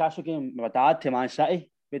to Newcastle game with my dad to Man City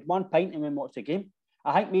with one pint and went and watched the game.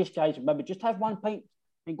 I think most guys would maybe just have one pint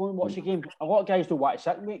and go and watch the game. A lot of guys don't want to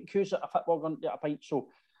sit and wait and queues at a football going to get a pint. So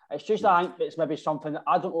it's just I think it's maybe something that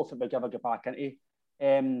I don't know if it would ever get back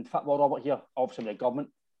into football over here. Obviously the government,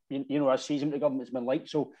 you know, our season the government's been like,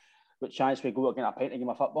 so what chance we go and get a pint and game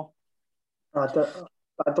of football? I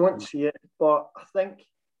don't see it, but I think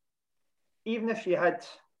even if you had,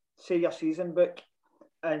 say, your season book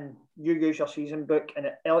and you use your season book and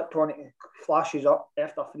it electronically flashes up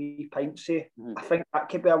after 3 pints, say, I think that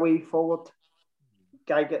could be a way forward.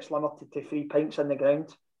 Guy gets limited to 3 pints in the ground.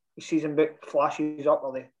 His season book flashes up,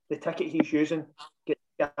 or the ticket he's using gets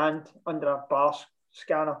scanned under a bar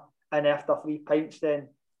scanner, and after 3 pints, then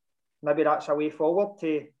maybe that's a way forward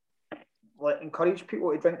to encourage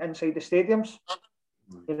people to drink inside the stadiums.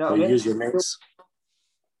 You know what I mean? Use your mates.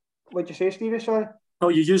 What'd you say, Stevie? Sorry? No,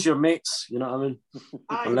 you use your mates, you know what I mean?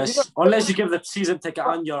 Unless you give the season ticket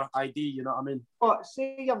and your ID, you know what I mean? But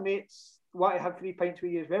say your mates want to have 3 pints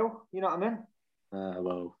with you as well, you know what I mean?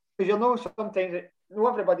 Well. Because you'll know sometimes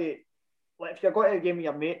not everybody, like if you're going to a game with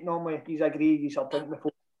your mate, normally he's agreed, he's a drink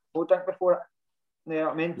before, no drink before it. You know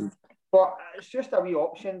what I mean? But it's just a wee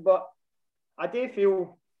option. But I do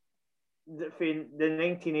feel that for the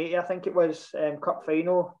 1980, I think it was, Cup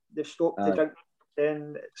final, they stopped the drink.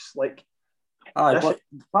 Then it's like, but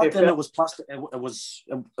back then it was plastic. It was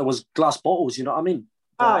glass bottles. You know what I mean?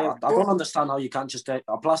 I don't understand how you can't just take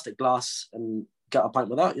a plastic glass and get a pint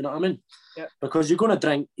with that. You know what I mean? Yeah. Because you're going to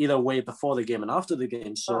drink either way before the game and after the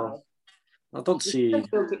game. So I don't see.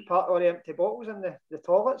 Celtic Park or empty bottles in the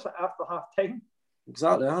toilets after half time.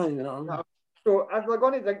 Exactly. You know what I mean? So if they're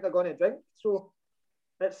going to drink, they're going to drink. So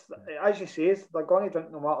it's, as you say, they're going to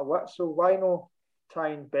drink no matter what. So why not try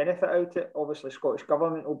and benefit out of it? Obviously, Scottish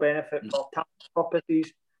Government will benefit for tax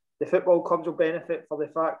purposes. The football clubs will benefit for the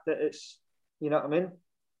fact that it's, you know what I mean?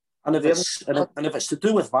 And if it's to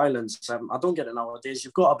do with violence, I don't get it nowadays.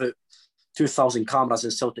 You've got about 2,000 cameras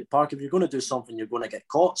in Celtic Park. If you're going to do something, you're going to get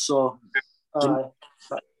caught. So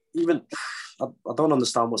even I don't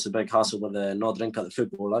understand what's the big hassle with no drink at the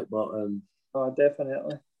football, like. But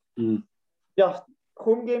definitely. Yeah,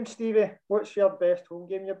 home game, Stevie. What's your best home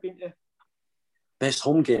game you've been to? Best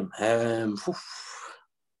home game? Too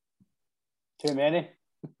many.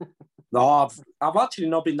 No, I've actually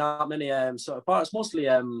not been that many sort of parts. Mostly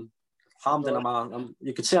Hampden.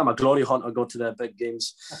 You could say I'm a glory hunter. Go to the big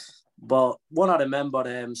games. But one I remember,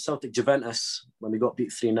 Celtic Juventus when we got beat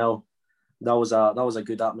 3-0. That was a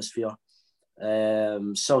good atmosphere.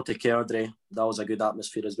 Celtic Airdrie, that was a good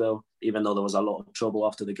atmosphere as well. Even though there was a lot of trouble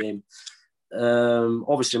after the game.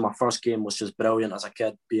 Obviously, my first game was just brilliant as a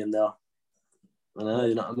kid being there. You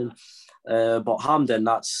know what I mean? But Hampden,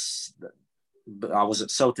 I was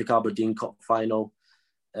at Celtic Aberdeen Cup final.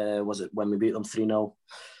 Was it when we beat them 3-0?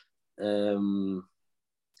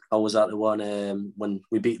 I was at the one when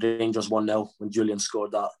we beat Rangers 1-0 when Julian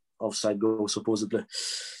scored that offside goal supposedly.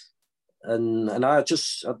 And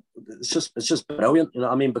it's just brilliant, you know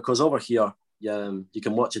what I mean? Because over here, you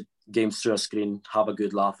can watch a game through a screen, have a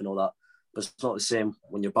good laugh and all that. But it's not the same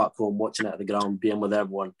when you're back home watching it at the ground, being with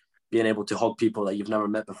everyone, being able to hug people that you've never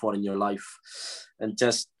met before in your life, and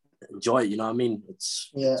just enjoy it. You know what I mean?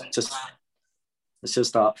 It's just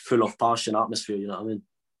that full of passion atmosphere. You know what I mean?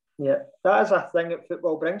 Yeah, that is a thing that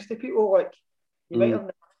football brings to people. Like you might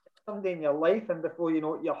have somebody in your life, and before you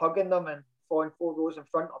know it, you're hugging them and falling 4 rows in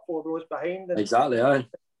front or 4 rows behind. And exactly, aye.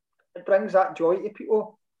 It brings that joy to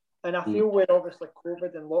people, and I feel with obviously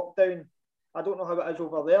COVID and lockdown, I don't know how it is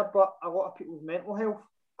over there, but a lot of people's mental health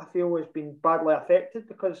I feel has been badly affected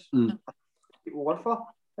because people live for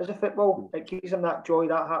is a football. It gives them that joy,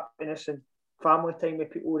 that happiness, and family time with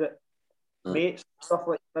people that mates, stuff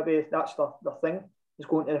like maybe that's their thing is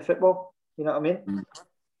going to the football. You know what I mean?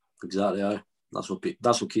 Exactly. Aye. That's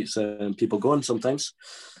what keeps people going sometimes.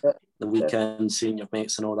 Yeah. The weekend, seeing your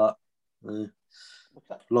mates and all that.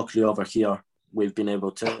 Luckily over here, we've been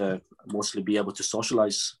able to mostly be able to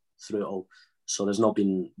socialise through it all. So there's not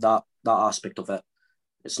been that aspect of it.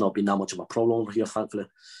 It's not been that much of a problem over here, thankfully.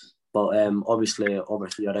 But obviously over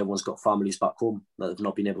here, everyone's got families back home that they've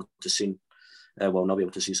not been able to see. Not be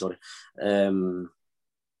able to see, sorry.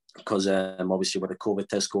 Because obviously with the COVID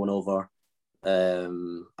test going over,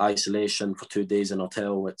 isolation for 2 days in a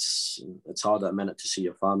hotel, it's hard at a minute to see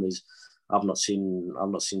your families. I've not seen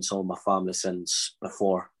some of my family since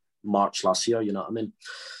before March last year, you know what I mean?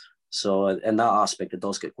 So in that aspect, it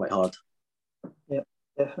does get quite hard. Yeah,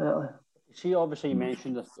 definitely. See, obviously you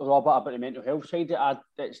mentioned a little bit about the mental health side.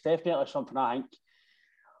 It's definitely something I think,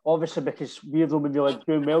 obviously because we've been really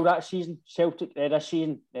doing well that season, Celtic this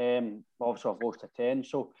season, obviously I've lost to 10,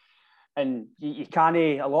 so, and you can't,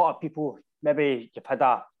 a lot of people, maybe you've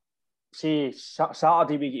had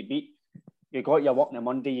Saturday we get beat, you got your work on a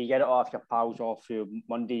Monday, you get it off your pals off for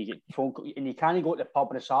Monday, you get phone call, and you can't go to the pub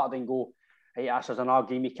on a Saturday and go, hey, this is another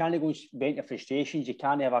game. You can't go and vent your frustrations, you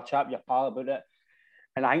can't have a chat with your pal about it.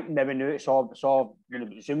 And I think maybe now it's all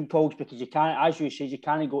Zoom calls because you can't, as you said, you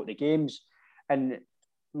can't go to the games. And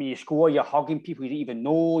when you score, you're hugging people you don't even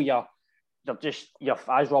know. You're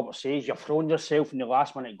as Robert says, you're throwing yourself in the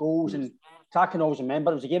last minute goals. And I can always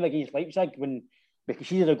remember it was a game against Leipzig when we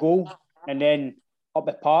conceded a goal, and then up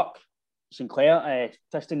the park, Sinclair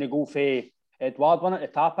testing the goal for Edouard, won it, the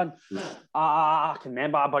tap in. I can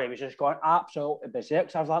remember, but it was just going absolutely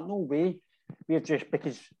berserk. So I was like, no way. We're just,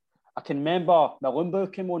 because I can remember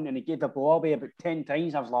Malumbu came on and he gave the ball away about 10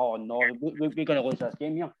 times. I was like, oh no, we're going to lose this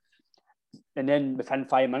game here. And then within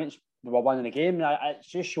 5 minutes, we were winning the game. And it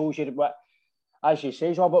just shows you what, as you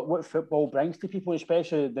say, Robert, what football brings to people,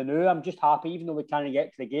 especially the new. I'm just happy, even though we can't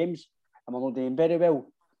get to the games and we're not doing very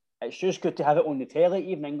well. It's just good to have it on the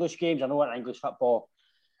telly, even English games. I know that English football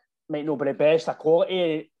might not be the best of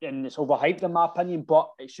quality and it's overhyped in my opinion,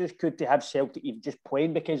 but it's just good to have Celtic even just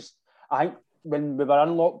playing, because I think when we were in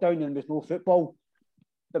lockdown and there was no football,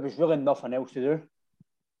 there was really nothing else to do.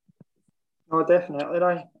 Oh, definitely,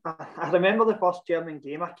 right. I remember the first German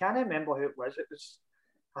game. I can't remember who it was. It was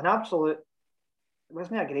an absolute, it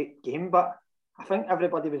wasn't a great game, but I think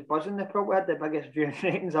everybody was buzzing. They probably had the biggest viewing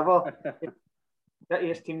ratings ever.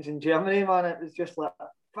 Prettiest teams in Germany, man. It was just like,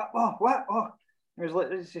 what? Oh. It was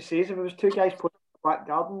like, as you say, if it was two guys playing in the back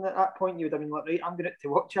garden at that point, you would have been like, right, I'm going to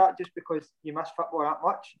watch that just because you miss football that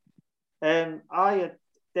much. I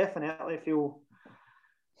definitely feel,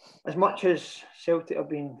 as much as Celtic have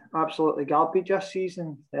been absolutely garbage this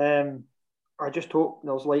season, I just hope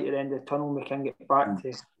there's light at the end of the tunnel and we can get back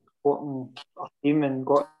to supporting our team and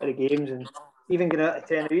go to the games and even get out of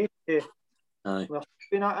Tenerife to where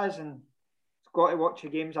that is, and got to watch the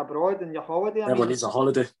games abroad in your holiday. Everyone needs a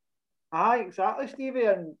holiday. Aye, exactly, Stevie,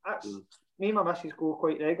 and that's me and my missus go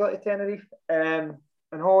quite regularly to Tenerife on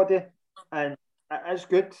holiday, and it is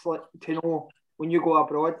good to know when you go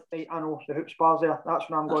abroad, right, I know the Hoops bar's there, that's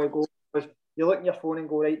when I'm going to go, because you look at your phone and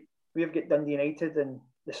go, right, we've got Dundee United and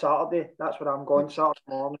the Saturday, that's where I'm going, Saturday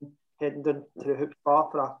morning, heading down to the Hoops bar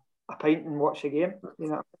for a pint and watch the game, you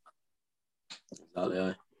know. Exactly,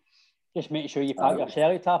 aye. Just make sure you pack your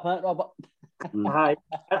Celtic tap in it, Robert. Aye.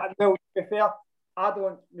 Well, to be fair, I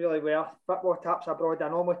don't really wear football taps abroad. I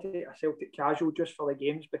normally take a Celtic casual just for the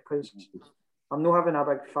games because I'm not having a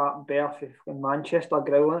big fat bear in Manchester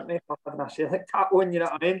growling at me for having a Celtic tap on, you know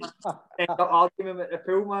what I mean? End up arguing with the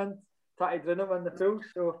pool, man. Try to drown him in the pool.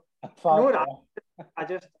 So, I'm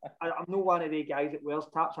not one of the guys that wears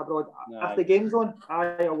taps abroad. No. If the game's on,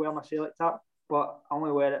 I'll wear my Celtic tap, but I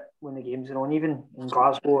only wear it when the games are on. Even in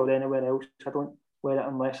Glasgow or anywhere else, I don't wear it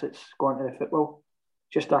unless it's going to the football.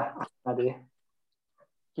 Just a day.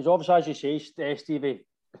 Because obviously, as you say, Stevie,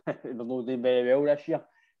 we're not doing very well this year.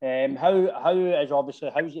 How's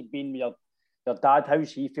it been with your dad?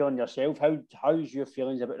 How's he feeling yourself? How's your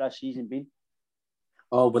feelings about this season been?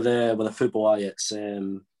 Oh, with the football, it's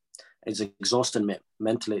exhausting, mate.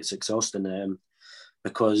 Mentally, it's exhausting.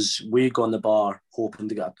 Because we go on the bar hoping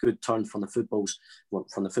to get a good turn from the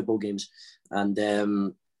football games,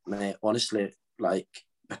 and mate, honestly, like,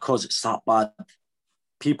 because it's that bad.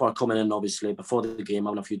 People are coming in, obviously, before the game,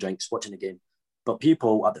 having a few drinks, watching the game. But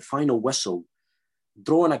people at the final whistle,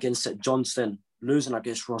 drawing against St Johnstone, losing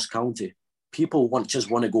against Ross County, people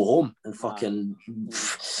just want to go home and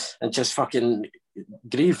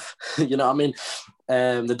grieve. You know what I mean?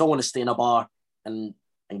 They don't want to stay in a bar and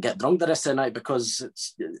get drunk the rest of the night because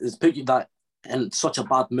it's put you that in such a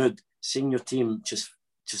bad mood, seeing your team just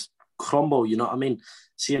crumble, you know what I mean?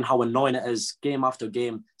 Seeing how annoying it is, game after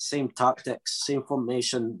game, same tactics, same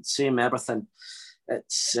formation, same everything.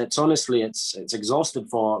 It's honestly it's exhausting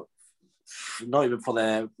for not even for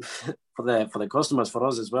the customers, for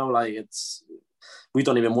us as well. Like we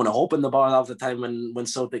don't even want to open the bar half the time when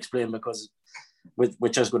Celtic's playing because we're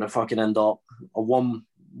just going to fucking end up a 1-0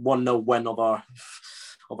 win over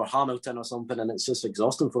Hamilton or something, and it's just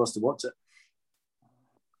exhausting for us to watch it.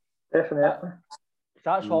 Definitely.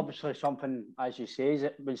 That's obviously something, as you say, is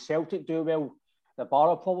that when Celtic do well, the bar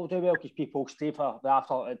will probably do well because people stay for the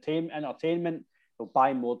after entertainment, they'll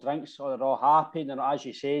buy more drinks, or they're all happy, and as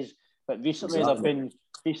you say, but recently they've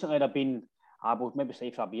been I will maybe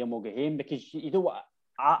stay for a beer and we'll get home, because you know what,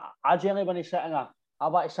 I generally when I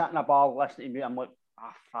want to sit in a bar listening to music, I'm like,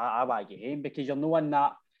 I want to get home, because you're not in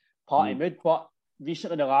that party mood. But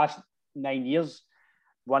recently, the last 9 years,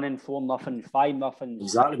 1-4-0, 5-0.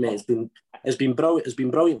 Exactly, mate. It's been brilliant. It's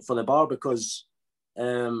been brilliant for the bar because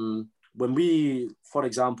when we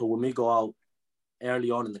go out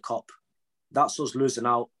early on in the cup, that's us losing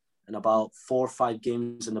out in about 4 or 5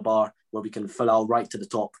 games in the bar where we can fill out right to the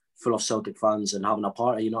top, full of Celtic fans and having a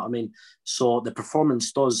party. You know what I mean? So the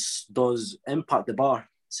performance does impact the bar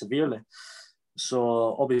severely.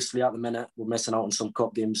 So obviously at the minute we're missing out on some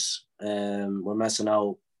cup games. We're missing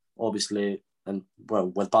out obviously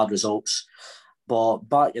with bad results. But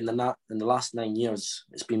back in the last 9 years,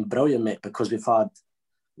 it's been brilliant, mate, because we've had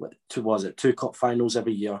 2 cup finals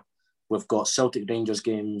every year. We've got Celtic Rangers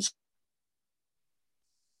games.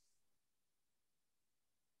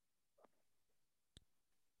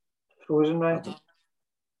 Frozen, Ryan.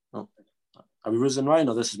 Oh. Are we losing Ryan,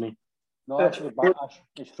 or this is me? No, actually,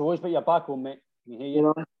 it's frozen, but you're back home, mate. Can you hear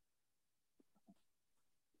you?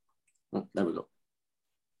 Oh, there we go.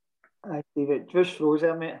 Hi, David. Just froze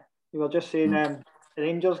there, mate. You were just saying the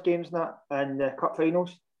Rangers games and the cup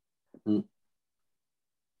finals.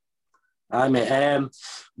 Aye, mate.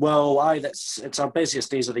 It's our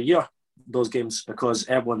busiest days of the year, those games, because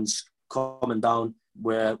everyone's coming down.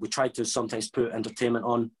 Where we try to sometimes put entertainment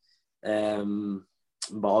on,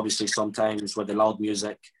 but obviously sometimes with the loud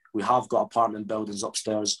music, we have got apartment buildings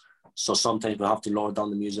upstairs, so sometimes we have to lower down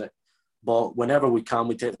the music. But whenever we can,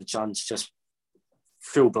 we take the chance, just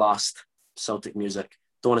full blast Celtic music.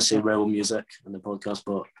 Don't want to say real music in the podcast,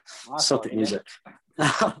 but Celtic music.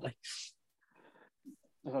 That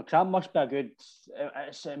must be a good.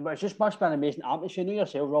 It just must be an amazing atmosphere. You know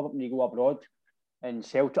yourself, Robert, when you go abroad and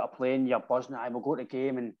Celtic are playing, you're buzzing. We'll go to the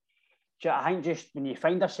game, and I think just when you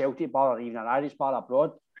find a Celtic bar or even an Irish bar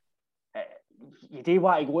abroad, you do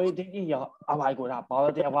want to go, don't you? I want to go to that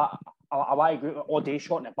bar today. I want to go all day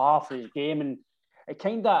shot in the bar for this game, and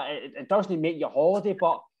it doesn't make your holiday,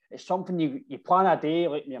 but it's something you plan a day,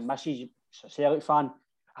 like your missus, a Celtic fan.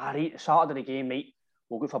 Right, Saturday the game, mate.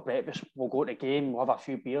 We'll go for breakfast. We'll go to the game. We'll have a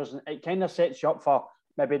few beers, and it kind of sets you up for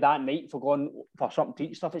maybe that night for going for something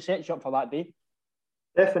to eat stuff. It sets you up for that day.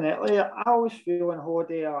 Definitely. I always feel on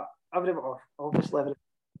holiday, everybody's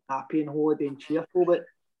happy and holiday and cheerful, but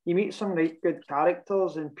you meet some right good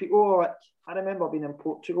characters and people like, I remember being in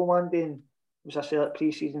Portugal one day and it was a Celtic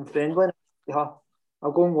pre-season friendly. I'll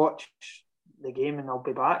go and watch the game and I'll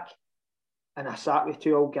be back. And I sat with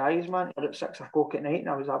 2 old guys, man, at 6 o'clock at night, and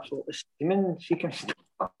I was absolutely steaming. She came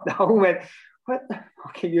down and went, "What the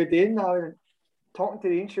fuck are you doing now?" And talking to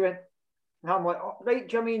the she went, and I'm like, "Oh, right,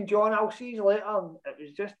 Jimmy and John, I'll see you later." And it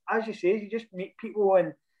was just, as you say, you just meet people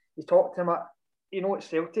and you talk to them. It's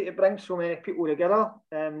Celtic, it brings so many people together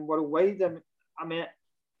worldwide. I met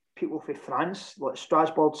people from France, like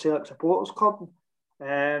Strasbourg Celtic Supporters Club.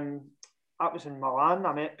 That was in Milan.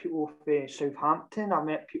 I met people from Southampton. I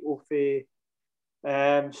met people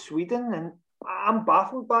from Sweden, and I'm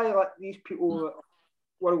baffled by these people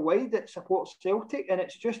worldwide that support Celtic, and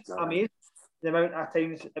it's just amazing the amount of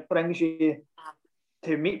times it brings you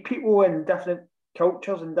to meet people in different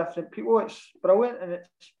cultures and different people. It's brilliant, and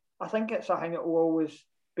I think it's a thing that will always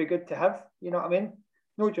be good to have. You know what I mean?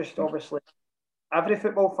 Not just obviously every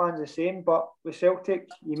football fan's the same, but with Celtic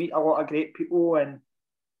you meet a lot of great people, and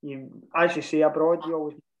you, as you say, abroad you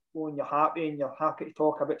always go and you're happy to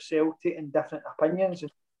talk about Celtic and different opinions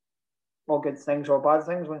and all good things or bad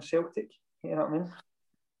things when Celtic. You know what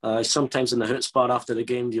I mean? Sometimes in the Hoots bar after the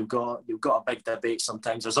game, you've got a big debate.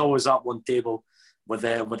 Sometimes there's always that one table with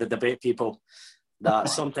the debate people that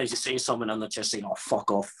sometimes you say something and they're just saying, "Oh,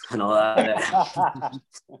 fuck off," and all that.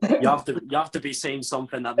 you have to be saying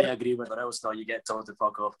something that they agree with, or else you get told to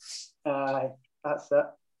fuck off. That's it.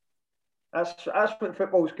 That's what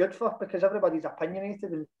football's good for, because everybody's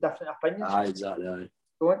opinionated and different opinions. Exactly.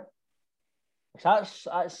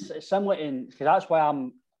 That's similar in, because that's why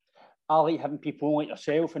I like having people like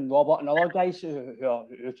yourself and Robert and other guys who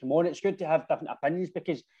come on. It's good to have different opinions,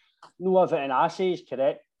 because no everything I say is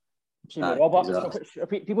correct. Same with Robert.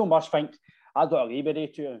 Exactly. People must think I don't agree with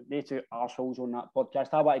they two arseholes on that podcast.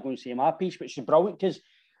 I want to go and say my piece, which is brilliant, because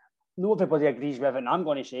not everybody agrees with everything I'm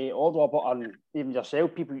going to say, or Robert, and even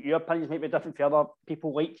yourself. Your opinions might be different for other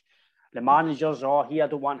people, like the managers, I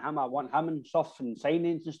don't want him, I want him and stuff, and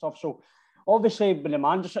signings and stuff. So obviously, with the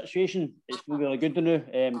manager situation, it's really good to know.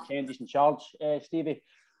 Kennedy's in charge, Stevie.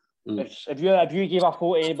 If you gave a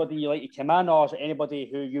thought to anybody you like to come in, or is it anybody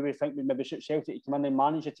who you would think would maybe suit Celtic to come in and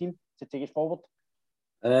manage a team to take us forward?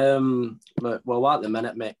 Well, at the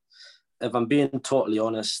minute, mate, if I'm being totally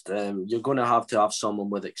honest, you're going to have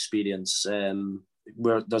someone with experience.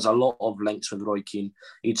 Where there's a lot of links with Roy Keane.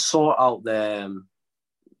 He'd sort out the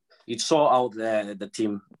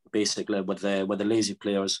team basically with the lazy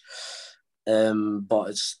players. But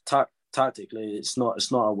it's tactically, it's not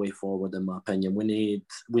a way forward, in my opinion. We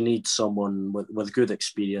need someone with good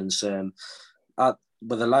experience.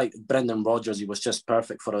 With the like Brendan Rodgers, he was just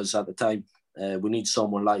perfect for us at the time. We need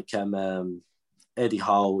someone like him. Eddie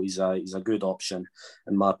Howe, he's a good option,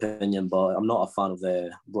 in my opinion. But I'm not a fan of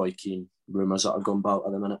the Roy Keane rumours that are going about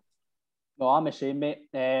at the minute. No, I'm the same, mate.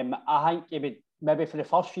 I think he would, maybe for the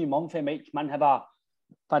first few months, he might come in, have a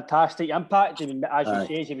fantastic impact. Even, as you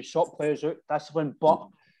say, he would sort players out, discipline. But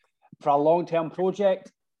for a long-term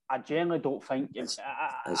project, I generally don't think it's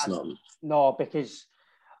not. No, because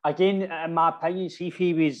again, in my opinion, if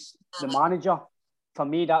he was the manager, for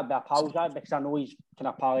me that'd be a pals that, because I know he's kind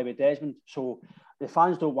of pally with Desmond. So the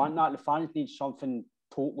fans don't want that. The fans need something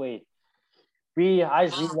totally.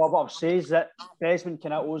 As Robert says, that Desmond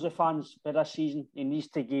kind of owes the fans for this season. He needs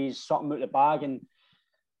to give something out of the bag. And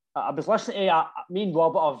I was listening to, me and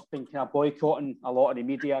Robert have been kind of boycotting a lot of the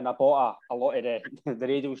media, and I bought a lot of the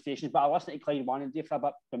radio stations, but I listened to Clyde Wandy for a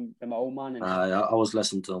bit from my old man. And, I was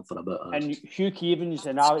listening to him for a bit. And Hugh Keevins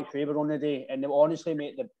and Alex Faber on the day, and honestly,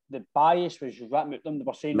 mate, the bias was written at them. They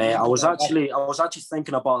were saying, mate, I was actually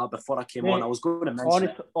thinking about that before I came on. I was going to mention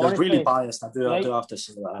it. I was really biased. I do have to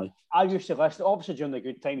say that. I used to listen, obviously during the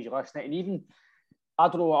good times you listen, and even, I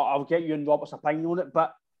don't know, I'll get you and Robert's opinion on it,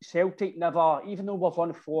 but Celtic never, even though we've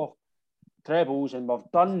won 4 trebles and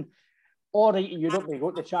we've done all right in Europe, we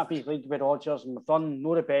got the Champions League with Rodgers, and we've done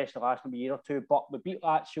not the best the last maybe year or two, but we beat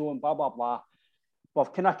Lazio and blah, blah, blah.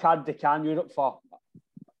 We've kind of carried the can Europe for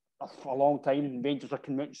a long time. Rangers are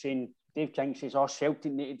coming out and saying, Dave King says,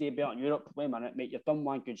 Celtic need to do better in Europe. Wait a minute, mate, you've done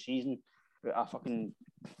one good season out a fucking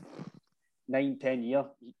 9-10 year.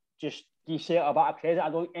 Just give Celtic a bit of credit. I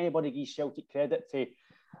don't think anybody gives Celtic credit for,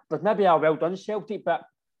 there's maybe a well done Celtic, but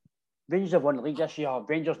Rangers have won the league this year.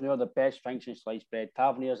 Rangers now are the best thing since sliced bread.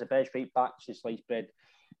 Tavernier's the best right back since sliced bread.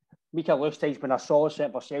 Mika Lufstein's been a solid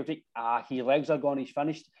set for Celtic. His legs are gone, he's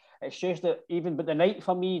finished. It's just that even, but the night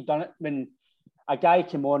for me done it when a guy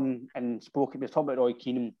came on and spoke, we were talking about Roy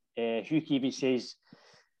Keane. Hugh Keevins says,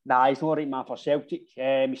 nah, he's not the right man for Celtic.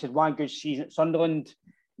 He said one good season at Sunderland,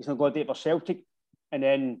 he's not going to do it for Celtic. And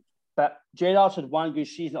then, but Gerrard's had one good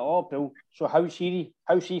season at Liverpool. So how's he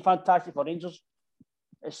fantastic for Rangers?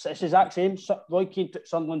 It's the exact same. Roy Keane took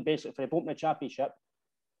Sunderland basically for the bottom of the championship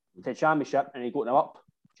to the championship, and he got them up.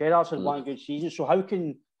 Gerrard's had one good season. So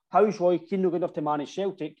how is Roy Keane not good enough to manage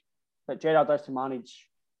Celtic, but Gerrard does to manage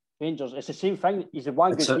Rangers? It's the same thing. He's a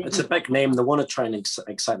one good season. It's a big name. They want to try and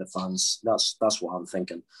excite the fans. That's what I'm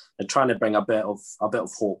thinking. They're trying to bring a bit of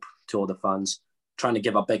hope to all the fans, trying to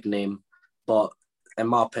give a big name. But in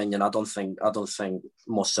my opinion, I don't think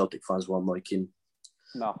most Celtic fans want Roy Keane.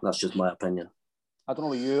 No, that's just my opinion. I don't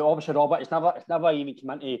know about you. Obviously, Robert, it's never even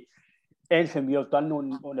come into anything we've done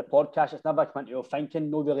on the podcast. It's never come into your thinking.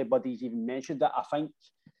 Nobody's even mentioned it.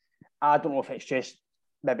 I don't know if it's just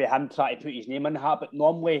maybe him trying to put his name in the hat, but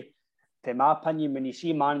normally, in my opinion, when you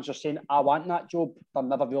see managers saying, I want that job, they're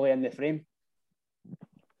never really in the frame.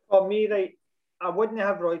 For me, right, I wouldn't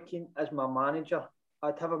have Roy Keane as my manager.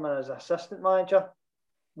 I'd have him as assistant manager,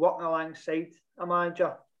 working alongside a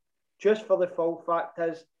manager. Just for the full fact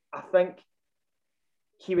is, I think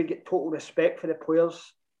he would get total respect for the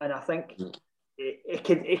players, and I think it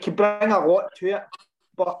could bring a lot to it,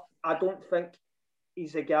 but I don't think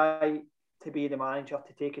he's the guy to be the manager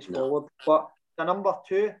to take us forward. But the number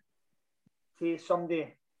 2, say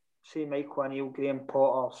somebody, say Michael O'Neill, Graham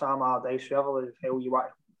Potter, Sam Allardyce, whoever the hell you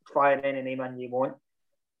want, fire any name in you want,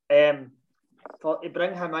 to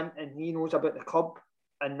bring him in and he knows about the club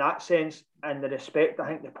in that sense, and the respect I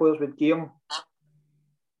think the players would give him,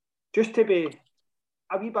 just to be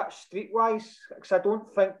a wee bit streetwise, because I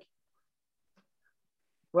don't think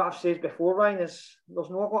what I've said before, Ryan, is there's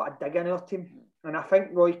not a lot of dig in our team, and I think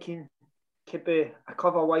Roy Keane could be a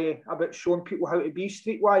clever way about showing people how to be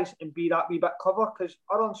streetwise and be that wee bit clever. Because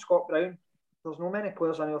other than Scott Brown, there's no many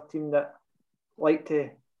players on our team that like to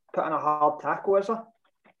put in a hard tackle, is there?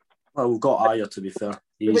 Well, we've got Ajer, to be fair.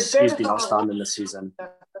 He's been outstanding this season.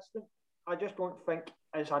 I just don't think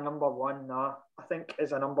as a number one, nah. I think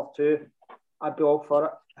as a number two, I'd be all for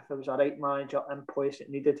it if there was a right manager in place that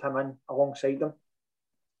needed him in alongside him.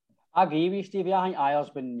 I agree with you, Stevie. I think Ajer's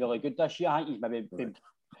been really good this year. I think he's maybe been,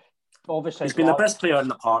 obviously he's been the best player in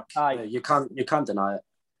the park. You can't deny it.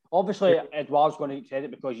 Obviously, Edouard's going to get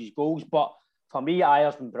credit because he's goals, but for me,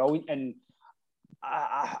 Ajer's been brilliant, and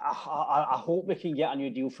I hope we can get a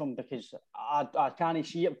new deal from him because I can't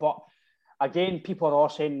see it. But again, people are all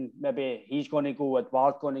saying maybe he's going to go,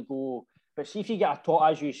 Edouard's going to go. But see if you get a talk,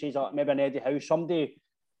 as you say, like maybe an Eddie Howe, somebody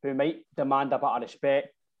who might demand a bit of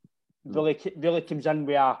respect, really comes in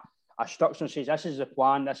with a structure and says, this is the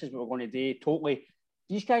plan, this is what we're going to do, totally.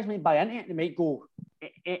 These guys might buy into it. They might go,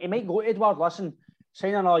 it might go to Edouard, listen,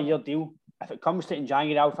 sign another year deal. If it comes to it in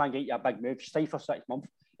January, I'll try and get you a big move, stay for 6 months.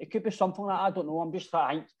 It could be something like that, I don't know. I'm just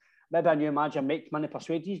trying to think, maybe a new manager might come in and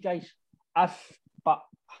persuade these guys. But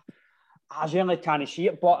I generally can't see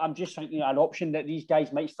it, but I'm just thinking an option that these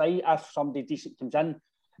guys might stay if somebody decent comes in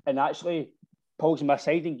and actually pulls them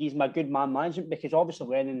aside and gives them a good man management, because obviously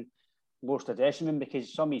Lennon lost the dressing room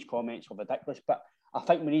because some of his comments are ridiculous, but I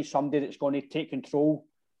think we need somebody that's going to take control.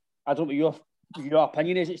 I don't know your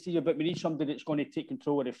opinion is it, Steve, but we need somebody that's going to take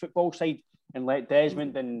control of the football side and let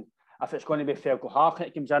Desmond, and if it's going to be Fergal Harkin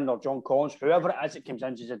that comes in or John Collins, whoever it is that comes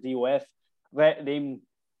in as a DOF, let them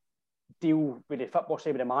deal with the football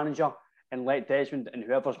side with the manager and let Desmond and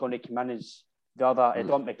whoever's going to come in as the other,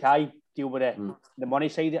 Edouard Mackay, deal with the money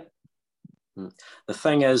side of it. The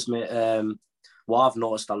thing is, mate, what I've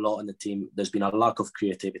noticed a lot in the team, there's been a lack of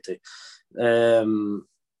creativity.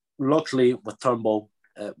 Luckily, with Turnbull,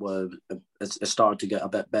 it started to get a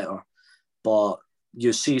bit better. But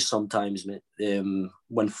you see sometimes, mate,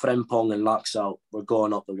 when Frimpong and Laxalt were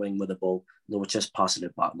going up the wing with the ball, they were just passing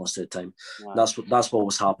it back most of the time. Wow. That's what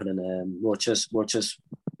was happening. We're just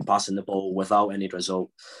passing the ball without any result,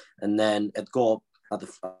 and then it got at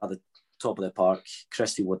the top of the park.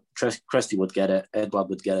 Christie would get it. Edouard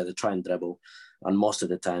would get it. They try and dribble, and most of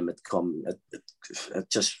the time it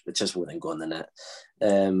just wouldn't go in the net.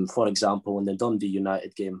 For example, in the Dundee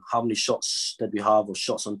United game, how many shots did we have, or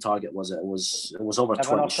shots on target was it? It was over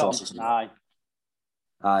 20 shots.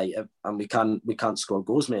 Aye, and we can't score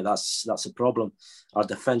goals, mate. That's a problem. Our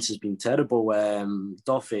defence has been terrible.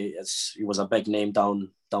 Duffy, he was a big name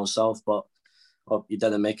down south, but he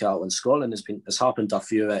didn't make it out in Scotland. It's happened to a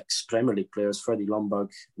few ex-Premier League players. Freddie Ljungberg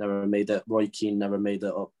never made it. Roy Keane never made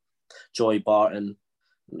it up. Joey Barton,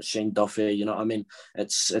 Shane Duffy. You know what I mean?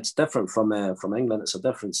 It's different from England. It's a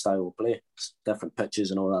different style of play. It's different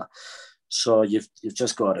pitches and all that. So you've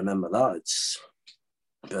just got to remember that. It's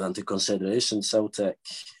put into consideration. Celtic,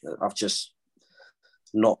 I've just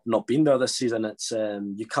not been there this season. It's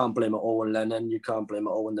you can't blame it all on Lennon. You can't blame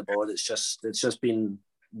it all on the board. It's just been,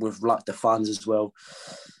 we've lacked the fans as well.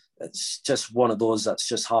 It's just one of those that's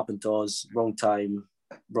just happened to us. Wrong time,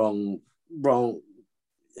 wrong.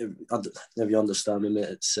 If you understand me, mate,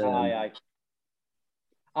 it's. Aye.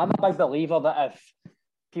 I'm a big believer that if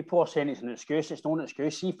people are saying it's an excuse, it's not an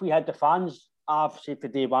excuse. See, if we had the fans, I've said for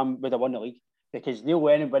day one, we'd have won the league, because Neil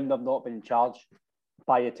Lennon wouldn't have not been in charge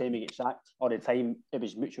by the time he gets sacked, or the time it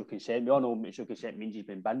was mutual consent. We all know mutual consent means he's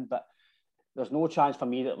been binned, but there's no chance for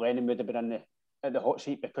me that Lennon would have been in the hot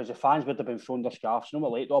seat, because the fans would have been throwing their scarves. No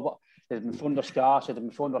more late, Robert. They'd been throwing their scarves, they'd been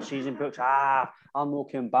throwing their season books. I'm not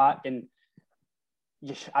coming back. And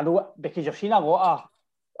I know, because you've seen a lot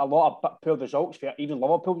of poor results for even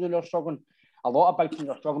Liverpool when they're struggling. A lot of big teams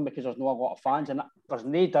are struggling because there's not a lot of fans, and there's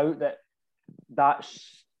no doubt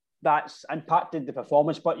that's impacted the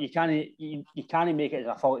performance. But you can't make it as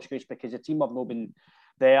a full excuse, because the team have not been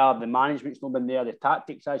there, the management's not been there, the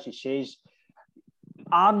tactics, as you says.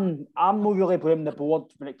 I'm not really blaming the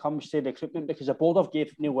board when it comes to the recruitment, because the board have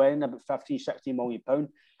gave Neil Lennon about £50-60 million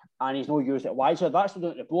and he's not used it wisely. That's not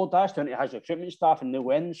down to the board, that's down to his recruitment staff and Neil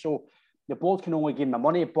Lennon. So the board can only give him the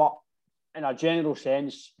money, but in a general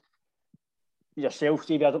sense, yourself,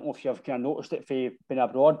 Stevie, I don't know if you've kind of noticed it for being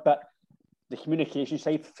abroad, but the communication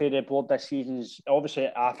side for the board this season is obviously,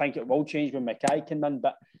 I think it will change when Mackay came in,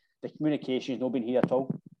 but the communication has not been here at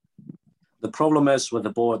all. The problem is with the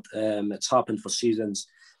board, it's happened for seasons.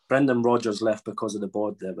 Brendan Rodgers left because of the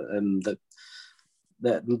board. They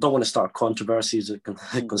don't want to start controversies,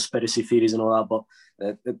 conspiracy theories and all that,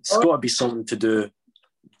 but it's got to be something to do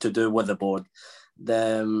to do with the board.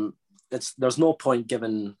 There's no point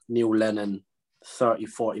giving Neil Lennon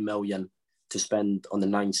 30-40 million to spend on the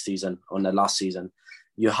last season.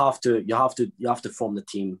 You have to form the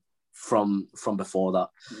team from before that.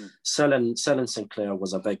 Selling Sinclair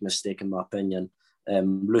was a big mistake in my opinion.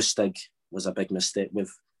 Lustig was a big mistake.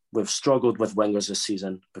 We've struggled with wingers this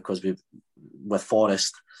season because with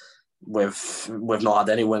Forest we've not had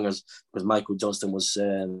any wingers because Michael Johnston was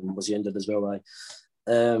injured as well, right?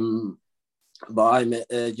 But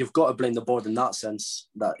you've got to blame the board in that sense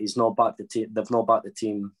that he's not backed the team. They've not backed the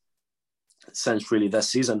team since really this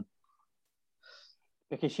season.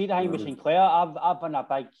 Because see the thing with Sinclair, I've been a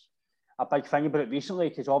big thing about it recently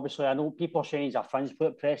because obviously I know people are saying he's a fringe player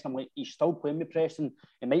at Preston. I'm like, he's still playing with Preston.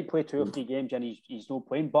 He might play 2 or 3 games and he's not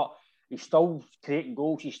playing, but he's still creating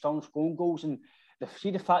goals. He's still scoring goals. And the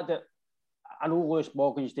fact that I know Lewis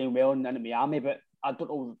Morgan's doing well in Miami, but I don't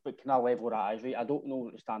know what kind of level that is, right? I don't know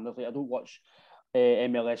what the standards like. I don't watch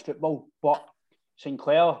MLS football, but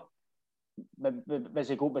Sinclair, was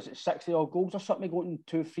it 60 odd goals or something? He got in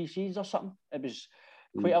 2-3 seasons or something. It was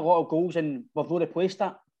quite a lot of goals, and we've not replaced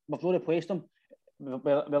that. We've not replaced him. We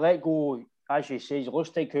let go, as you say,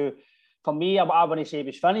 Lustig, who, for me, I wouldn't say he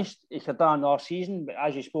was finished. He could have done another season, but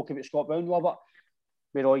as you spoke about Scott Brown, Robert,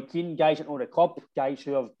 with Roy Keane, guys that know the club, guys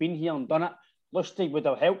who have been here and done it, Lustig would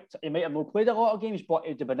have helped. He might have not played a lot of games, but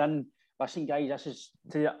he'd have been in. Listen, guys, this is,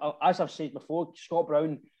 as I've said before, Scott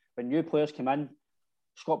Brown, when new players come in,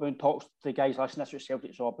 Scott Brown talks to the guys, listen, this is what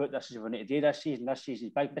Celtic's all about, this is what we need to do this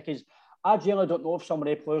season's big, because I generally don't know if some of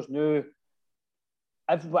the players knew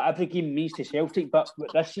what every game means to Celtic, but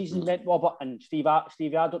what this season meant, Robert and Stevie,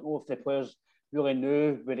 I don't know if the players really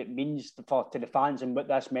knew what it means to the fans and what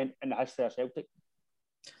this meant in the history of Celtic.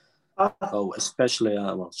 Oh, especially,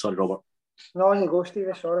 sorry, Robert. No, you go,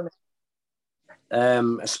 Stevie. Sorry, mate.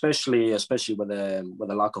 Especially with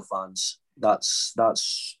the lack of fans.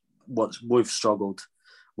 That's what we've struggled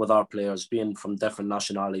with our players being from different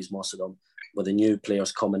nationalities, most of them, with the new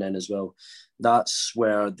players coming in as well. That's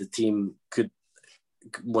where the team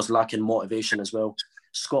was lacking motivation as well.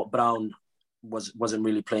 Scott Brown wasn't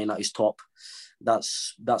really playing at his top.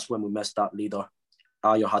 That's when we missed that leader.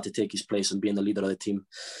 Ajer had to take his place and being the leader of the team.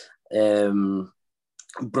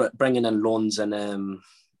 Bringing in loans in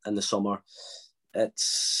the summer,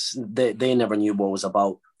 they never knew what it was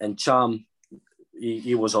about. And Cham,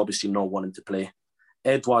 he was obviously not wanting to play.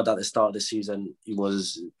 Edouard at the start of the season, he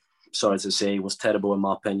was, sorry to say, he was terrible in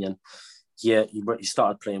my opinion. Yeah, he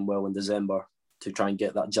started playing well in December to try and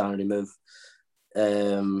get that January move.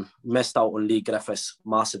 Missed out on Lee Griffiths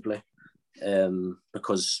massively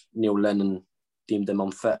because Neil Lennon deemed him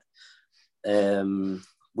unfit.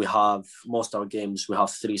 We have, most of our games, we have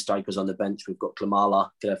 3 strikers on the bench. We've got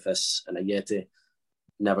Klimala, Griffiths and Ajeti.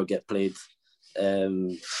 Never get played.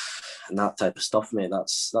 And that type of stuff, mate,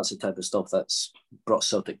 that's the type of stuff that's brought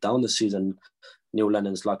Celtic down this season. Neil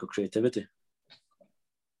Lennon's lack of creativity.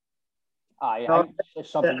 Aye,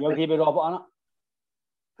 it's something you agree with, Robert, on it?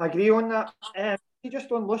 I agree on that.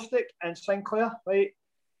 Just on Lustig and Sinclair, right?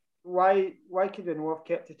 Why could we not have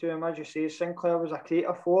kept the 2 of them? As you say, Sinclair was a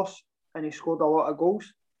creative force and he scored a lot of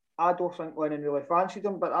goals. I don't think Lennon really fancied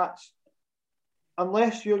him, but that's,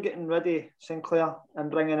 unless you're getting rid of Sinclair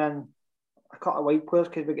and bringing in a couple of wide players,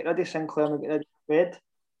 because we get rid of Sinclair and we get rid of Fred.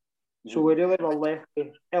 So we really were left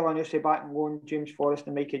with Elyounoussi back and going, James Forrest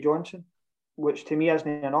and Mikey Johnson, which to me isn't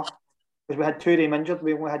enough. Because we had 2 of them injured,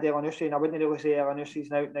 we only had Elyounoussi, and I wouldn't really say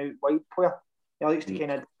Elyounossi's an out wide player. He likes to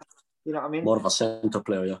kind of, you know what I mean? More of a centre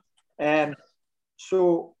player, yeah.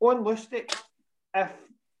 So on Lustig, if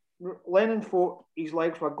Lennon thought his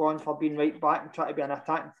legs were gone for being right back and trying to be an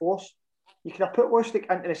attacking force, you could have put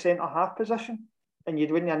Lustig into the centre half position and you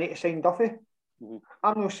wouldn't need to sign Duffy.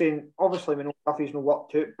 I'm not saying, obviously we know Duffy's no work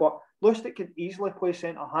to it, but Lustig could easily play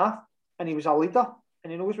centre half and he was a leader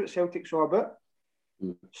and he knows what Celtic's all about.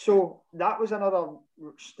 So that was another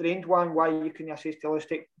strange one why you couldn't say to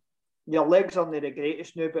Lustig, your legs aren't the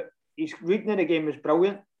greatest now, but his reading of the game was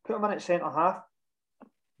brilliant. Put him in at centre half.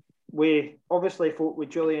 We obviously fought with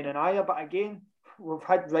Julian and Ajer, but again, we've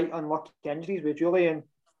had right unlucky injuries with Julian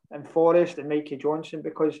and Forrest and Mikey Johnson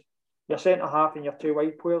because you're centre half and you're 2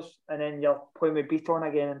 wide players, and then you're playing with Beaton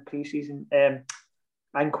again in pre-season and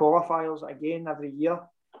qualifiers again every year.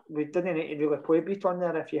 We didn't need to really play Beaton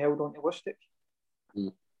there if you held on to Lustig.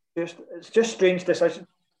 It's just strange decision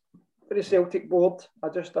for the Celtic board. I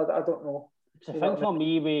don't know. The thing for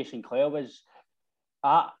me with Sinclair was,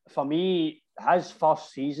 for me, his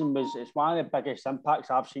first season it's one of the biggest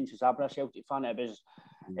impacts I've seen since I've been a Celtic fan.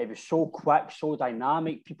 It was so quick, so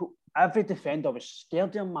dynamic. Every defender was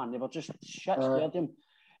scared of him, man. They were just shit scared of him.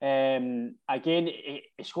 Again,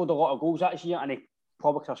 he scored a lot of goals that year, and he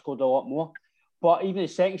probably could have scored a lot more. But even the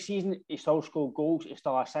second season, he still scored goals. He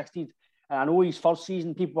still assisted. And I know his first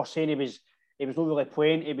season, people were saying he was not really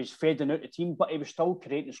playing. He was fading out the team, but he was still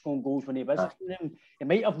creating, scoring goals when he visited them. He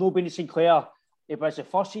might have not been at Sinclair. It was the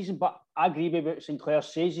first season, but I agree with what Sinclair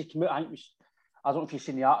says. He came out, I don't know if you've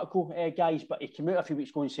seen the article, guys, but he came out a few weeks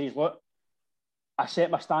ago and says, look, I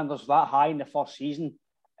set my standards that high in the first season.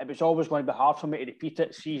 It was always going to be hard for me to repeat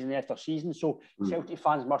it season after season. So Celtic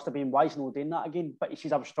fans must have been wise not doing that again. But he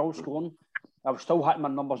says, I was still scoring. I was still hitting my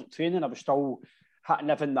numbers at training. I was still hitting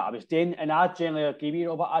everything that I was doing. And I generally agree with you,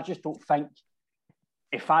 Robert. I just don't think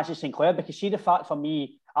he fancies Sinclair. Because see, the fact for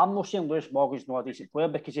me, I'm not saying Lewis Morgan's not a decent player,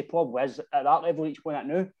 because he probably is at that level he's playing at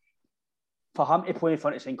now. For him to play in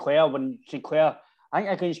front of Sinclair, when Sinclair, I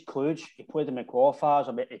think against Cluj, he played him in qualifiers,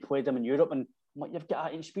 or he played him in Europe, and you've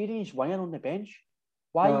got an experienced winger on the bench.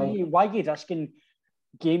 Why are you risking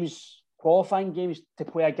games, qualifying games, to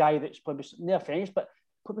play a guy that's probably near finished, but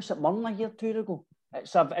probably St Mirren a year or two ago?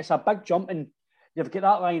 It's a big jump, and you've got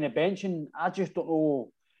that line of bench, and I just don't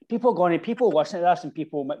know. People listen to this, and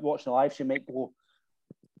people watching the live stream might go,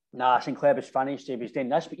 nah, Sinclair was finished, he was doing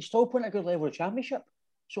this, but he's still playing at a good level of Championship.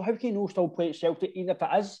 So how can you still play at Celtic, even if it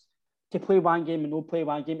is to play one game and no play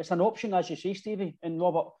one game? It's an option, as you say, Stevie and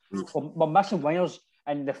Robert. We're missing wingers.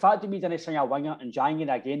 And the fact that we didn't sing a winger and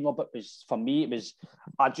Jangin again, Robert, was, for me,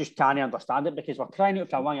 I just can't understand it, because we're crying out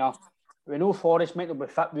for a winger. We know Forrest might not be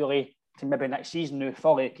fit really to maybe next season now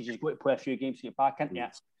fully, because he's got to play a few games to get back into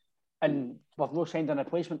it. And we've no signed a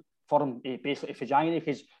replacement for him, basically, for Jangin,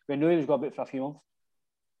 because we knew he was going to be for a few months.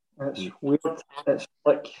 It's weird. It's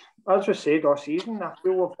like, as we said all season, I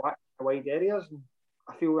feel we've lacked the wide areas, and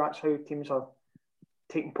I feel that's how teams are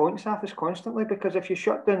taking points off us constantly, because if you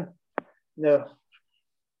shut down the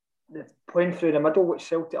playing through the middle, which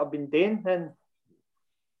Celtic have been doing, then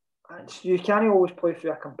you can't always play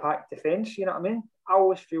through a compact defence, you know what I mean? I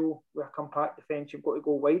always feel with a compact defence, you've got to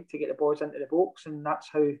go wide to get the balls into the box, and that's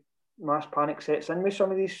how mass panic sets in with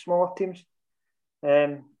some of these smaller teams.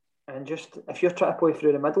 And just, if you're trying to play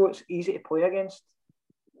through the middle, it's easy to play against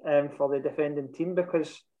for the defending team,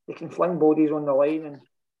 because they can fling bodies on the line and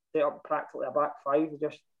set up practically a back five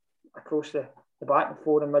just across the back and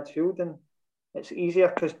forward in midfield, and it's easier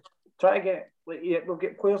because try to get, we'll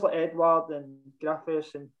get players like Edward and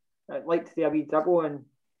Griffiths and like to do a wee dribble and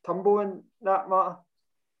tumble and that matter.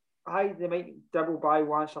 Aye, they might dribble by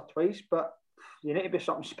once or twice, but you need to be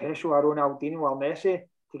something special, or Ronaldinho or Messi,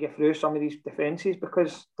 to get through some of these defences,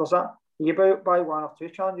 because there's that, you about by one or two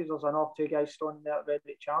challenges, there's another two guys standing there ready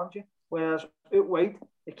to challenge you. Whereas out wide,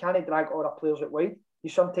 they can't drag all the players out wide. You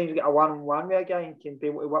sometimes get a one-on-one with a guy and can be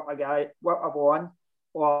able to whip a ball in,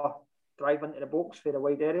 or drive into the box for the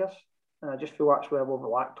wide areas. And I just feel that's where we've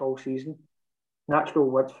lacked all season. Natural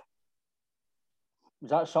width.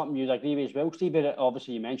 Was that something you'd agree with as well, Steve?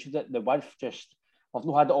 Obviously, you mentioned it. The width, just, I've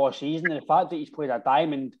not had it all season. And the fact that he's played a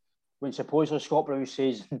diamond, when supposedly Scott Brown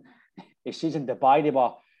says he says in Dubai they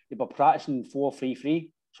were practicing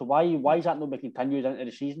 4-3-3. So why is that not being continued into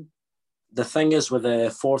the season? The thing is, with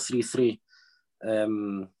the 4-3-3,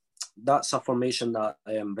 that's a formation that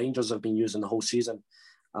Rangers have been using the whole season.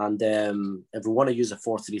 And if we want to use a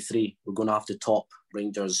 4-3-3, we're going to have to top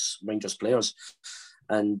Rangers players.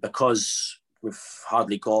 And because we've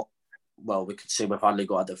hardly got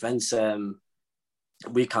a defence,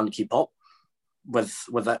 we can't keep up with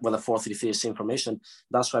a 4-3-3 same formation.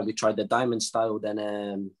 That's why we tried the diamond style,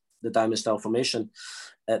 then the diamond style formation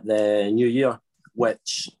at the New Year,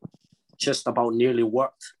 which just about nearly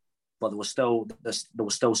worked, but there was still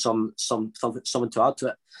something to add to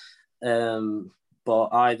it. But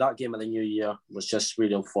that game of the New Year was just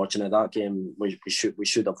really unfortunate. That game we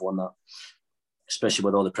should have won that, especially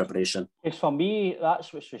with all the preparation. It's for me,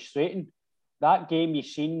 that's what's frustrating. That game, you've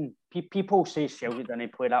seen, people say Celtic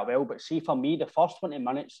didn't play that well, but see, for me, the first 20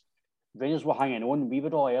 minutes, Rangers were hanging on. We were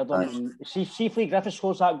all aired on. And see, if Lee Griffiths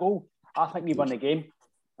scores that goal, I think we won the game.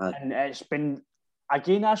 And it's been,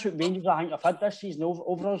 again, that's what Rangers, I think, have had this season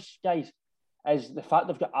over us, guys, is the fact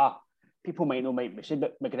they've got people might be saying,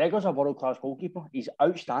 but McGregor's a world-class goalkeeper. He's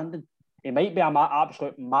outstanding. He might be an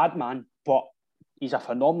absolute madman, but he's a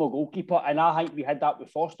phenomenal goalkeeper. And I think we had that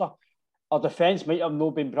with Foster. Our defence might have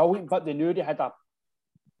not been brilliant, but they knew they had a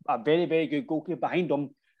very, very good goalkeeper behind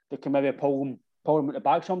them that can maybe pull him at the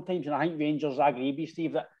back sometimes. And I think Rangers, I agree with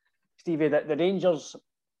Stevie, that the Rangers,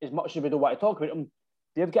 as much as we don't want to talk about them,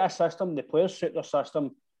 they've got a system, the players suit their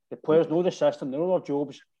system, the players know the system, they know their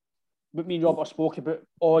jobs. What me and Robert spoke about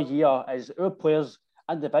all year is our players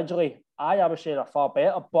individually, I would say they're far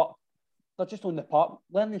better, but they're just on the park,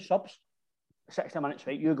 learning subs. 60 minutes,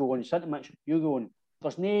 right, you go on, 70 minutes, you go on.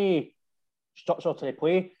 There's no structure to the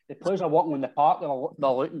play. The players are walking on the park. They're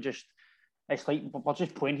looking just. It's like we're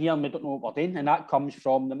just playing here and we don't know what we're doing, and that comes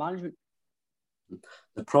from the management.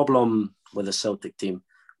 The problem with the Celtic team,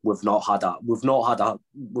 we've not had a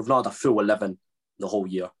full 11 the whole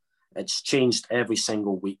year. It's changed every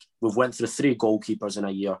single week. We've went through 3 goalkeepers in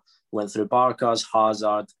a year. We went through Barkas,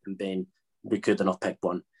 Hazard, and Bain. We couldn't have picked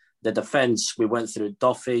one. The defence, we went through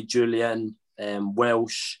Duffy, Julian,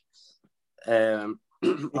 Welsh,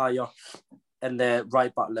 Ayer, and the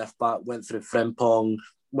right back, left back went through Frimpong,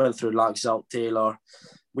 went through Laxalt, Taylor.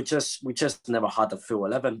 We just never had a full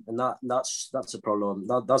 11, and that's a problem.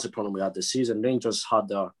 That's a problem we had this season. Rangers had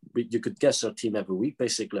you could guess their team every week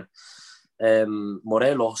basically.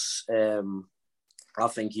 Morelos, I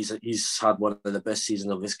think he's had one of the best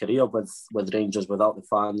seasons of his career with Rangers without the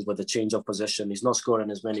fans, with the change of position. He's not scoring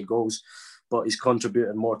as many goals, but he's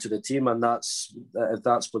contributing more to the team, and that's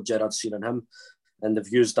what Gerrard's seen in him. And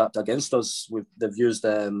they've used that against us. They've used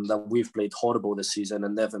that we've played horrible this season,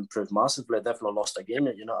 and they've improved massively. They've not lost a game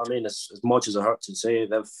yet. You know what I mean? As much as it hurts to say,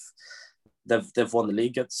 they've won the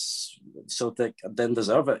league. It's Celtic didn't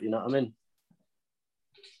deserve it. You know what I mean?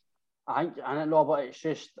 I don't know, but it's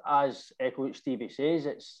just as Echo Stevie says,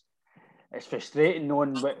 it's frustrating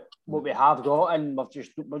knowing what we have got, and we're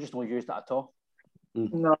just not used that at all.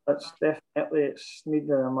 No, it's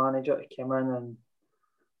needing a manager to come in and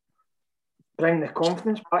bring the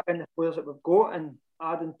confidence back in the players that we've got, and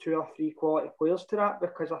adding 2 or 3 quality players to that,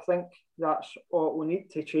 because I think that's what we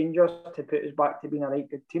need to change us to put us back to being a right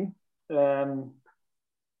good team. The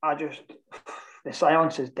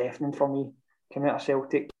silence is deafening for me coming out of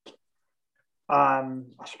Celtic. I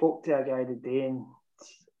spoke to a guy today, and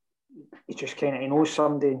he just he knows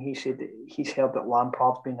somebody, and he said that he's heard that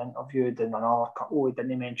Lampard's been interviewed, and another couple, he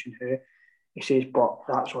didn't mention who. He says, but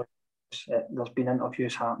that's what there's been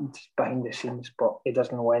interviews happened behind the scenes, but he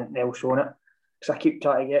doesn't know anything else on it. Because I keep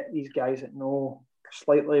trying to get these guys that know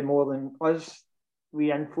slightly more than us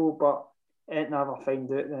info, but anything I ever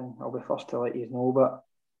find out, then I'll be first to let you know. But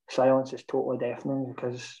silence is totally deafening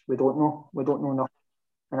because we don't know nothing,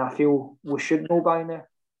 and I feel we should know by now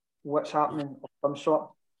what's happening of some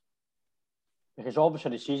sort. Because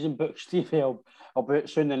obviously the season book, Steve, will be out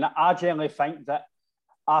soon, and I generally think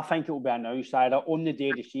it will be announced either on the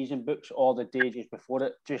day the season books or the day just before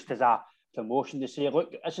it, just as a promotion to say,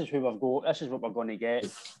 look, this is who we've got, this is what we're going to get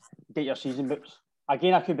your season books.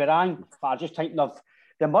 Again, I could be wrong, but I just think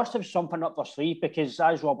they must have something up their sleeve, because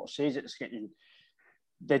as Robert says, it's getting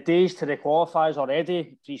the days to the qualifiers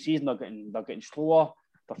already. Pre-season, they're getting slower,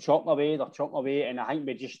 they're chopping away, and I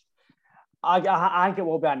think I think it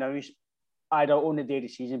will be announced either on the day of the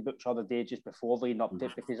season books or the day just before leading up to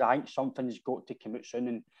it, because I think something's got to come out soon.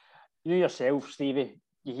 And you know yourself, Stevie,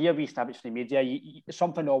 you hear these snippets in the media,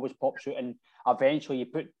 something always pops out, and eventually you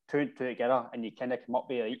put 2 and 2 together and you kind of come up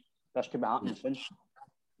with, right, this could be happening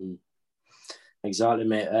soon. Exactly,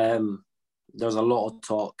 mate. There's a lot of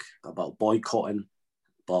talk about boycotting,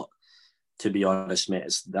 but to be honest,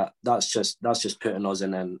 mate, that's just putting us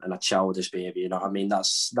in a childish behaviour. You know what I mean?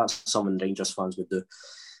 That's something Rangers fans would do.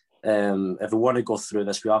 If we want to go through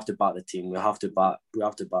this, we have to back the team. We have to back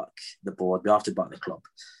the board. We have to back the club.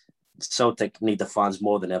 Celtic need the fans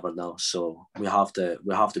more than ever now, so we have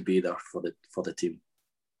to be there for the team.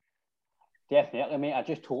 Definitely, mate. I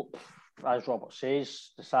just hope, as Robert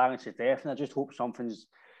says, the silence is deafening. I just hope something's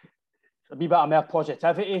a wee bit of more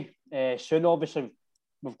positivity soon. Obviously,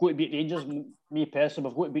 we've got to beat Rangers. Me personally,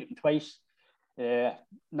 we've got to beat them twice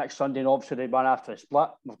next Sunday, and obviously they run after the split.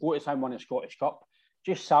 We've got to try and win the Scottish Cup.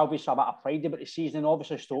 Just salvage a bit of pride about the season.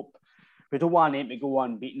 Obviously, Stoke, we don't want them to go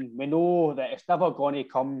unbeaten. We know that it's never going to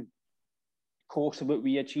come close to what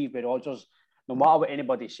we achieved with Rodgers, no matter what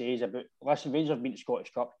anybody says about, listen, Rangers have been the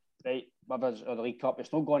Scottish Cup, right, or the League Cup,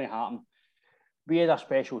 it's not going to happen. We had a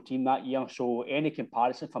special team that year, so any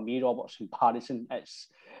comparison for me, Robert's comparison, it's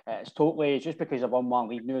totally, just because I've won one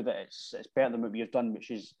league now, that it's better than what we've done,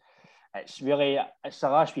 which is, it's the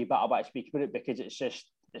last wee bit I want to speak about it, because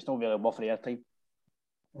it's not really worth the airtime.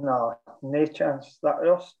 No chance. That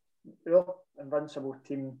real invincible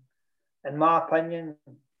team, in my opinion,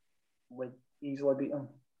 would easily beat them.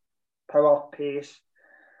 Power, pace,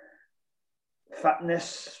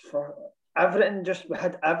 fitness, for everything. We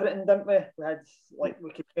had everything, didn't we? We had,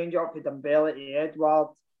 we could change it up to Dembele, to Edward,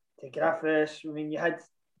 to Griffiths. I mean, you had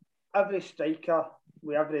every striker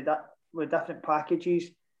with different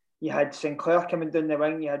packages. You had Sinclair coming down the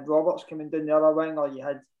wing, you had Roberts coming down the other wing, or you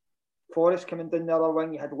had Forrest coming down the other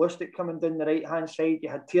wing, you had Lustig coming down the right-hand side, you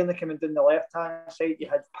had Tierney coming down the left-hand side, you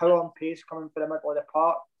had power and pace coming from the middle of the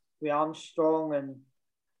park with Armstrong, and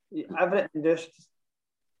everything just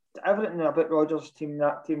everything about Rodgers' team,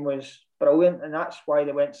 that team was brilliant, and that's why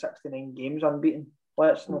they went 69 games unbeaten.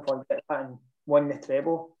 Let's not forget that, and won the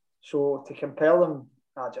treble. So to compare them,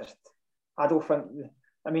 I don't think.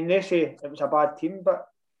 I mean, they say it was a bad team, but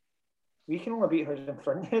we can only beat who's in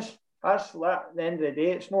front of us. That's at the end of the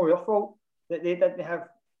day. It's not your fault that they didn't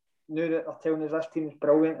knew that they're telling us this team's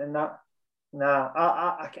brilliant and that. Nah,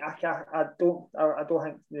 I don't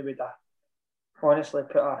think they would honestly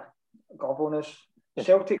put a gob on us.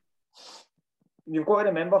 Celtic, you've got to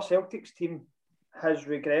remember, Celtic's team has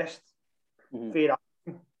regressed.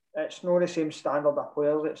 It's not the same standard of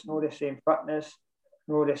players. It's not the same fitness.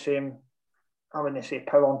 Not the same, I wouldn't say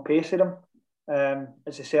power and pace of them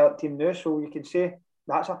as the Celtic team now. So you can say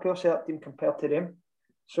that's a pure Celtic team compared to them.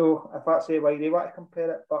 So if that's why they want to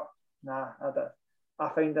compare it, but nah, I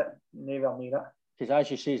find it never near it. Because as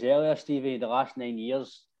you said earlier, Stevie, the last 9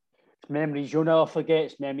 years, it's memories you'll never forget,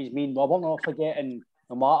 it's memories me and Rob will never forget, and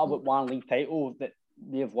no matter what one league title that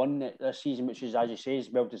they've won this season, which is, as you say, is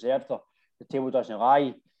well deserved, the table doesn't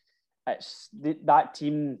lie. It's that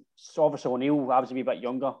team, obviously O'Neill, I was a wee bit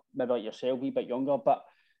younger, maybe like yourself, a wee bit younger, but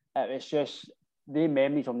it's just, their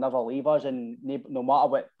memories will never leave us, and no matter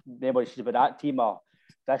what anybody says about that team or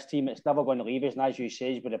this team, it's never going to leave us, and as you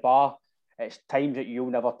say, with the bar, it's times that you'll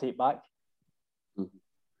never take back.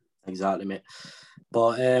 Exactly, mate.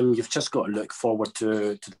 But you've just got to look forward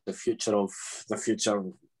to the future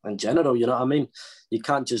in general, you know what I mean? You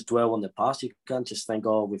can't just dwell on the past. You can't just think,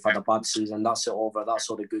 oh, we've had a bad season, that's it over, that's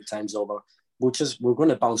all the good times over. We're going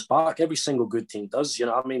to bounce back. Every single good team does, you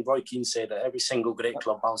know what I mean? Roy Keane said that every single great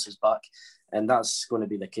club bounces back, and that's going to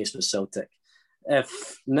be the case with Celtic.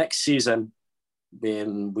 If next season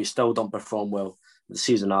we still don't perform well, the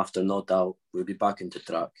season after, no doubt, we'll be back into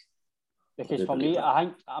track. Because for me,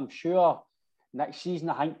 I'm sure next season,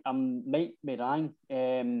 I might be wrong.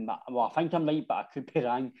 I think I'm right, but I could be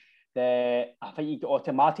wrong. I think you get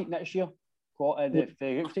automatic next year for the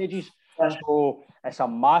group stages. So it's a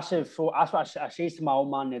massive. That's what I say to my old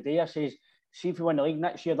man today. I says, see if we win the league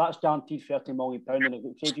next year, that's guaranteed £30 million in the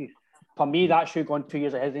group stages. For me, that should go on 2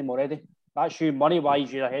 years ahead of them already. That should,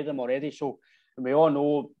 money-wise, you're ahead of them already. So we all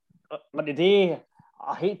know. But today,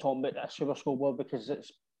 I hate talking about the Super Scoreboard because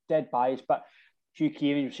it's dead biased, but Hugh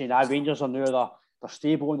Keevan was saying, Rangers are now they're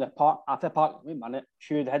stable in the park. After the park, wait a minute,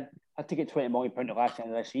 sure, they had to get £20 million the last end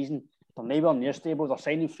of the season. They're nowhere near stable. They're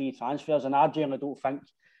signing free transfers, and I generally don't think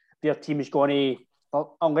their team is going to,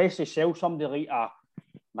 unless they sell somebody like a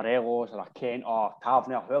Morelos or a Kent or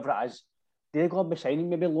Tavernier, whoever it is, they're going to be signing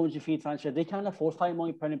maybe loans of free transfers. They can't afford £5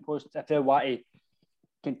 million in post if they want to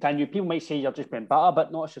continue. People might say you're just being better,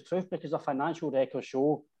 but not it's the truth because their financial records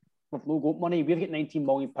show we've no got money. We've got £19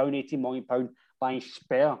 million, £18 million buying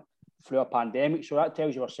spare through a pandemic. So that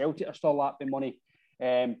tells you our Celtic are still lapping money.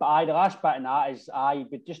 But the last bit in that is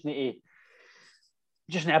we just need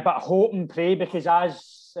a bit of hope and pray, because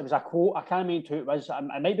as it was a quote, I can't remember who it was. It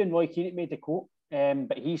might have been Roy Keane that made the quote,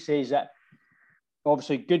 but he says that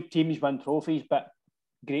obviously good teams win trophies, but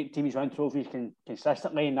great teams win trophies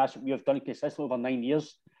consistently, and that's what we've done consistently over 9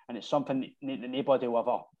 years, and it's something that nobody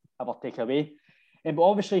will ever take away. But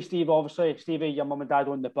obviously, Stevie, your mum and dad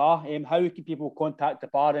own the bar. How can people contact the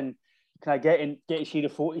bar, and can I get to see the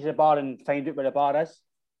photos of the bar and find out where the bar is?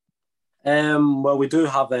 Well, we do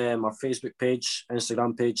have our Facebook page,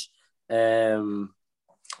 Instagram page.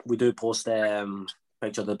 We do post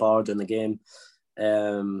picture of the bar during the game.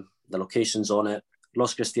 The location's on it.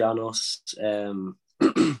 Los Cristianos.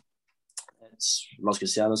 It's Los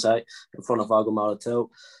Cristianos, in front of Agomar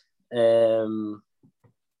Hotel.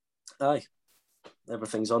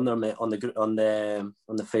 Everything's on there, mate, on the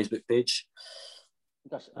Facebook page.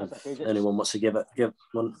 Anyone wants to give it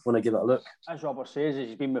a look. As Robert says,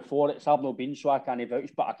 he's been before. I've not been, so I can't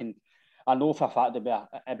vouch, but I know for a fact it'd be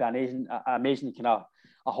an amazing kind of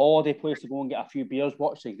a holiday place to go and get a few beers,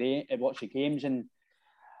 watch the games, and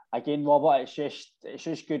again, Robert, it's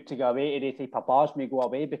just good to go away to the type of bars when we go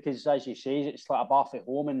away, because as you say, it's like a bar at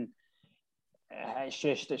home, and it's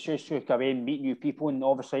just to go away and meet new people, and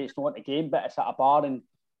obviously it's not at the game, but it's at a bar and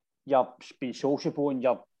you're being sociable and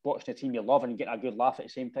you're watching the team you love and getting a good laugh at the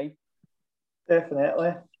same time.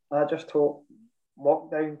 Definitely. I just hope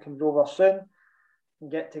lockdown comes over soon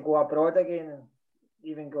and get to go abroad again and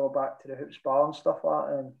even go back to the Hoops bar and stuff like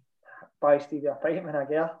that and buy Stevie a pint when I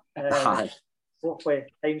get hopefully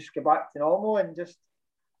times go back to normal and just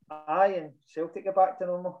and Celtic get back to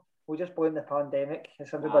normal. We'll just blame the pandemic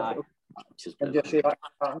as everybody else. And just say that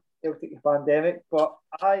Celtic pandemic, but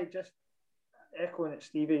I just echoing what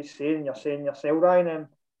Stevie's saying, you're saying yourself, Ryan.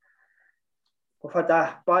 We've had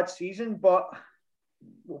a bad season, but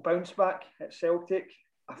we'll bounce back at Celtic.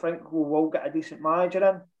 I think we will get a decent manager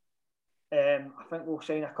in. I think we'll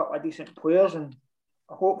sign a couple of decent players, and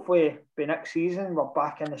hopefully by next season we're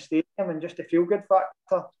back in the stadium, and just a feel-good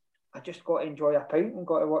factor. I just got to enjoy a pint and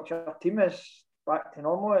got to watch our team is back to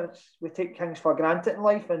normal. We take things for granted in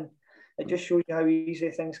life, and it just shows you how easy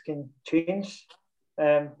things can change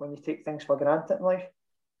when you take things for granted in life.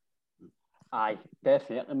 Aye,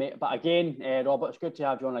 definitely, mate. But again, Robert, it's good to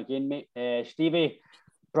have you on again, mate. Stevie,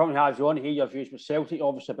 brilliant to have you on, hear your views with Celtic,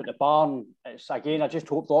 obviously, but the barn, it's again, I just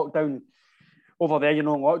hope lockdown over there,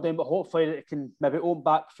 lockdown, but hopefully it can maybe open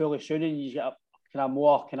back fully soon and you get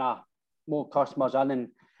more customers in, and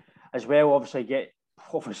as well, obviously,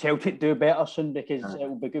 hopefully Celtic do better soon because it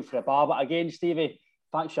will be good for the bar. But again, Stevie,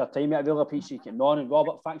 thanks for your time, mate. I really appreciate you getting on. And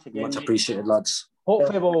Robert, thanks again. Much appreciated, lads.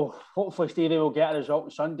 Hopefully Stevie will get a result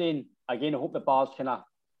on Sunday. And again, I hope the bar's the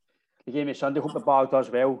game of Sunday. Hope the bar does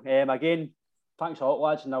well. Again, thanks a lot,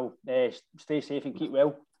 lads, and I'll stay safe and keep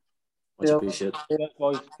well. Much appreciated. Cheers,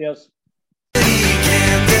 boys. Cheers.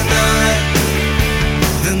 Can't deny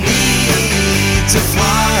the need to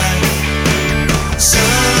fly.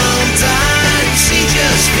 Sometimes she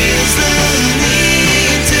just feels the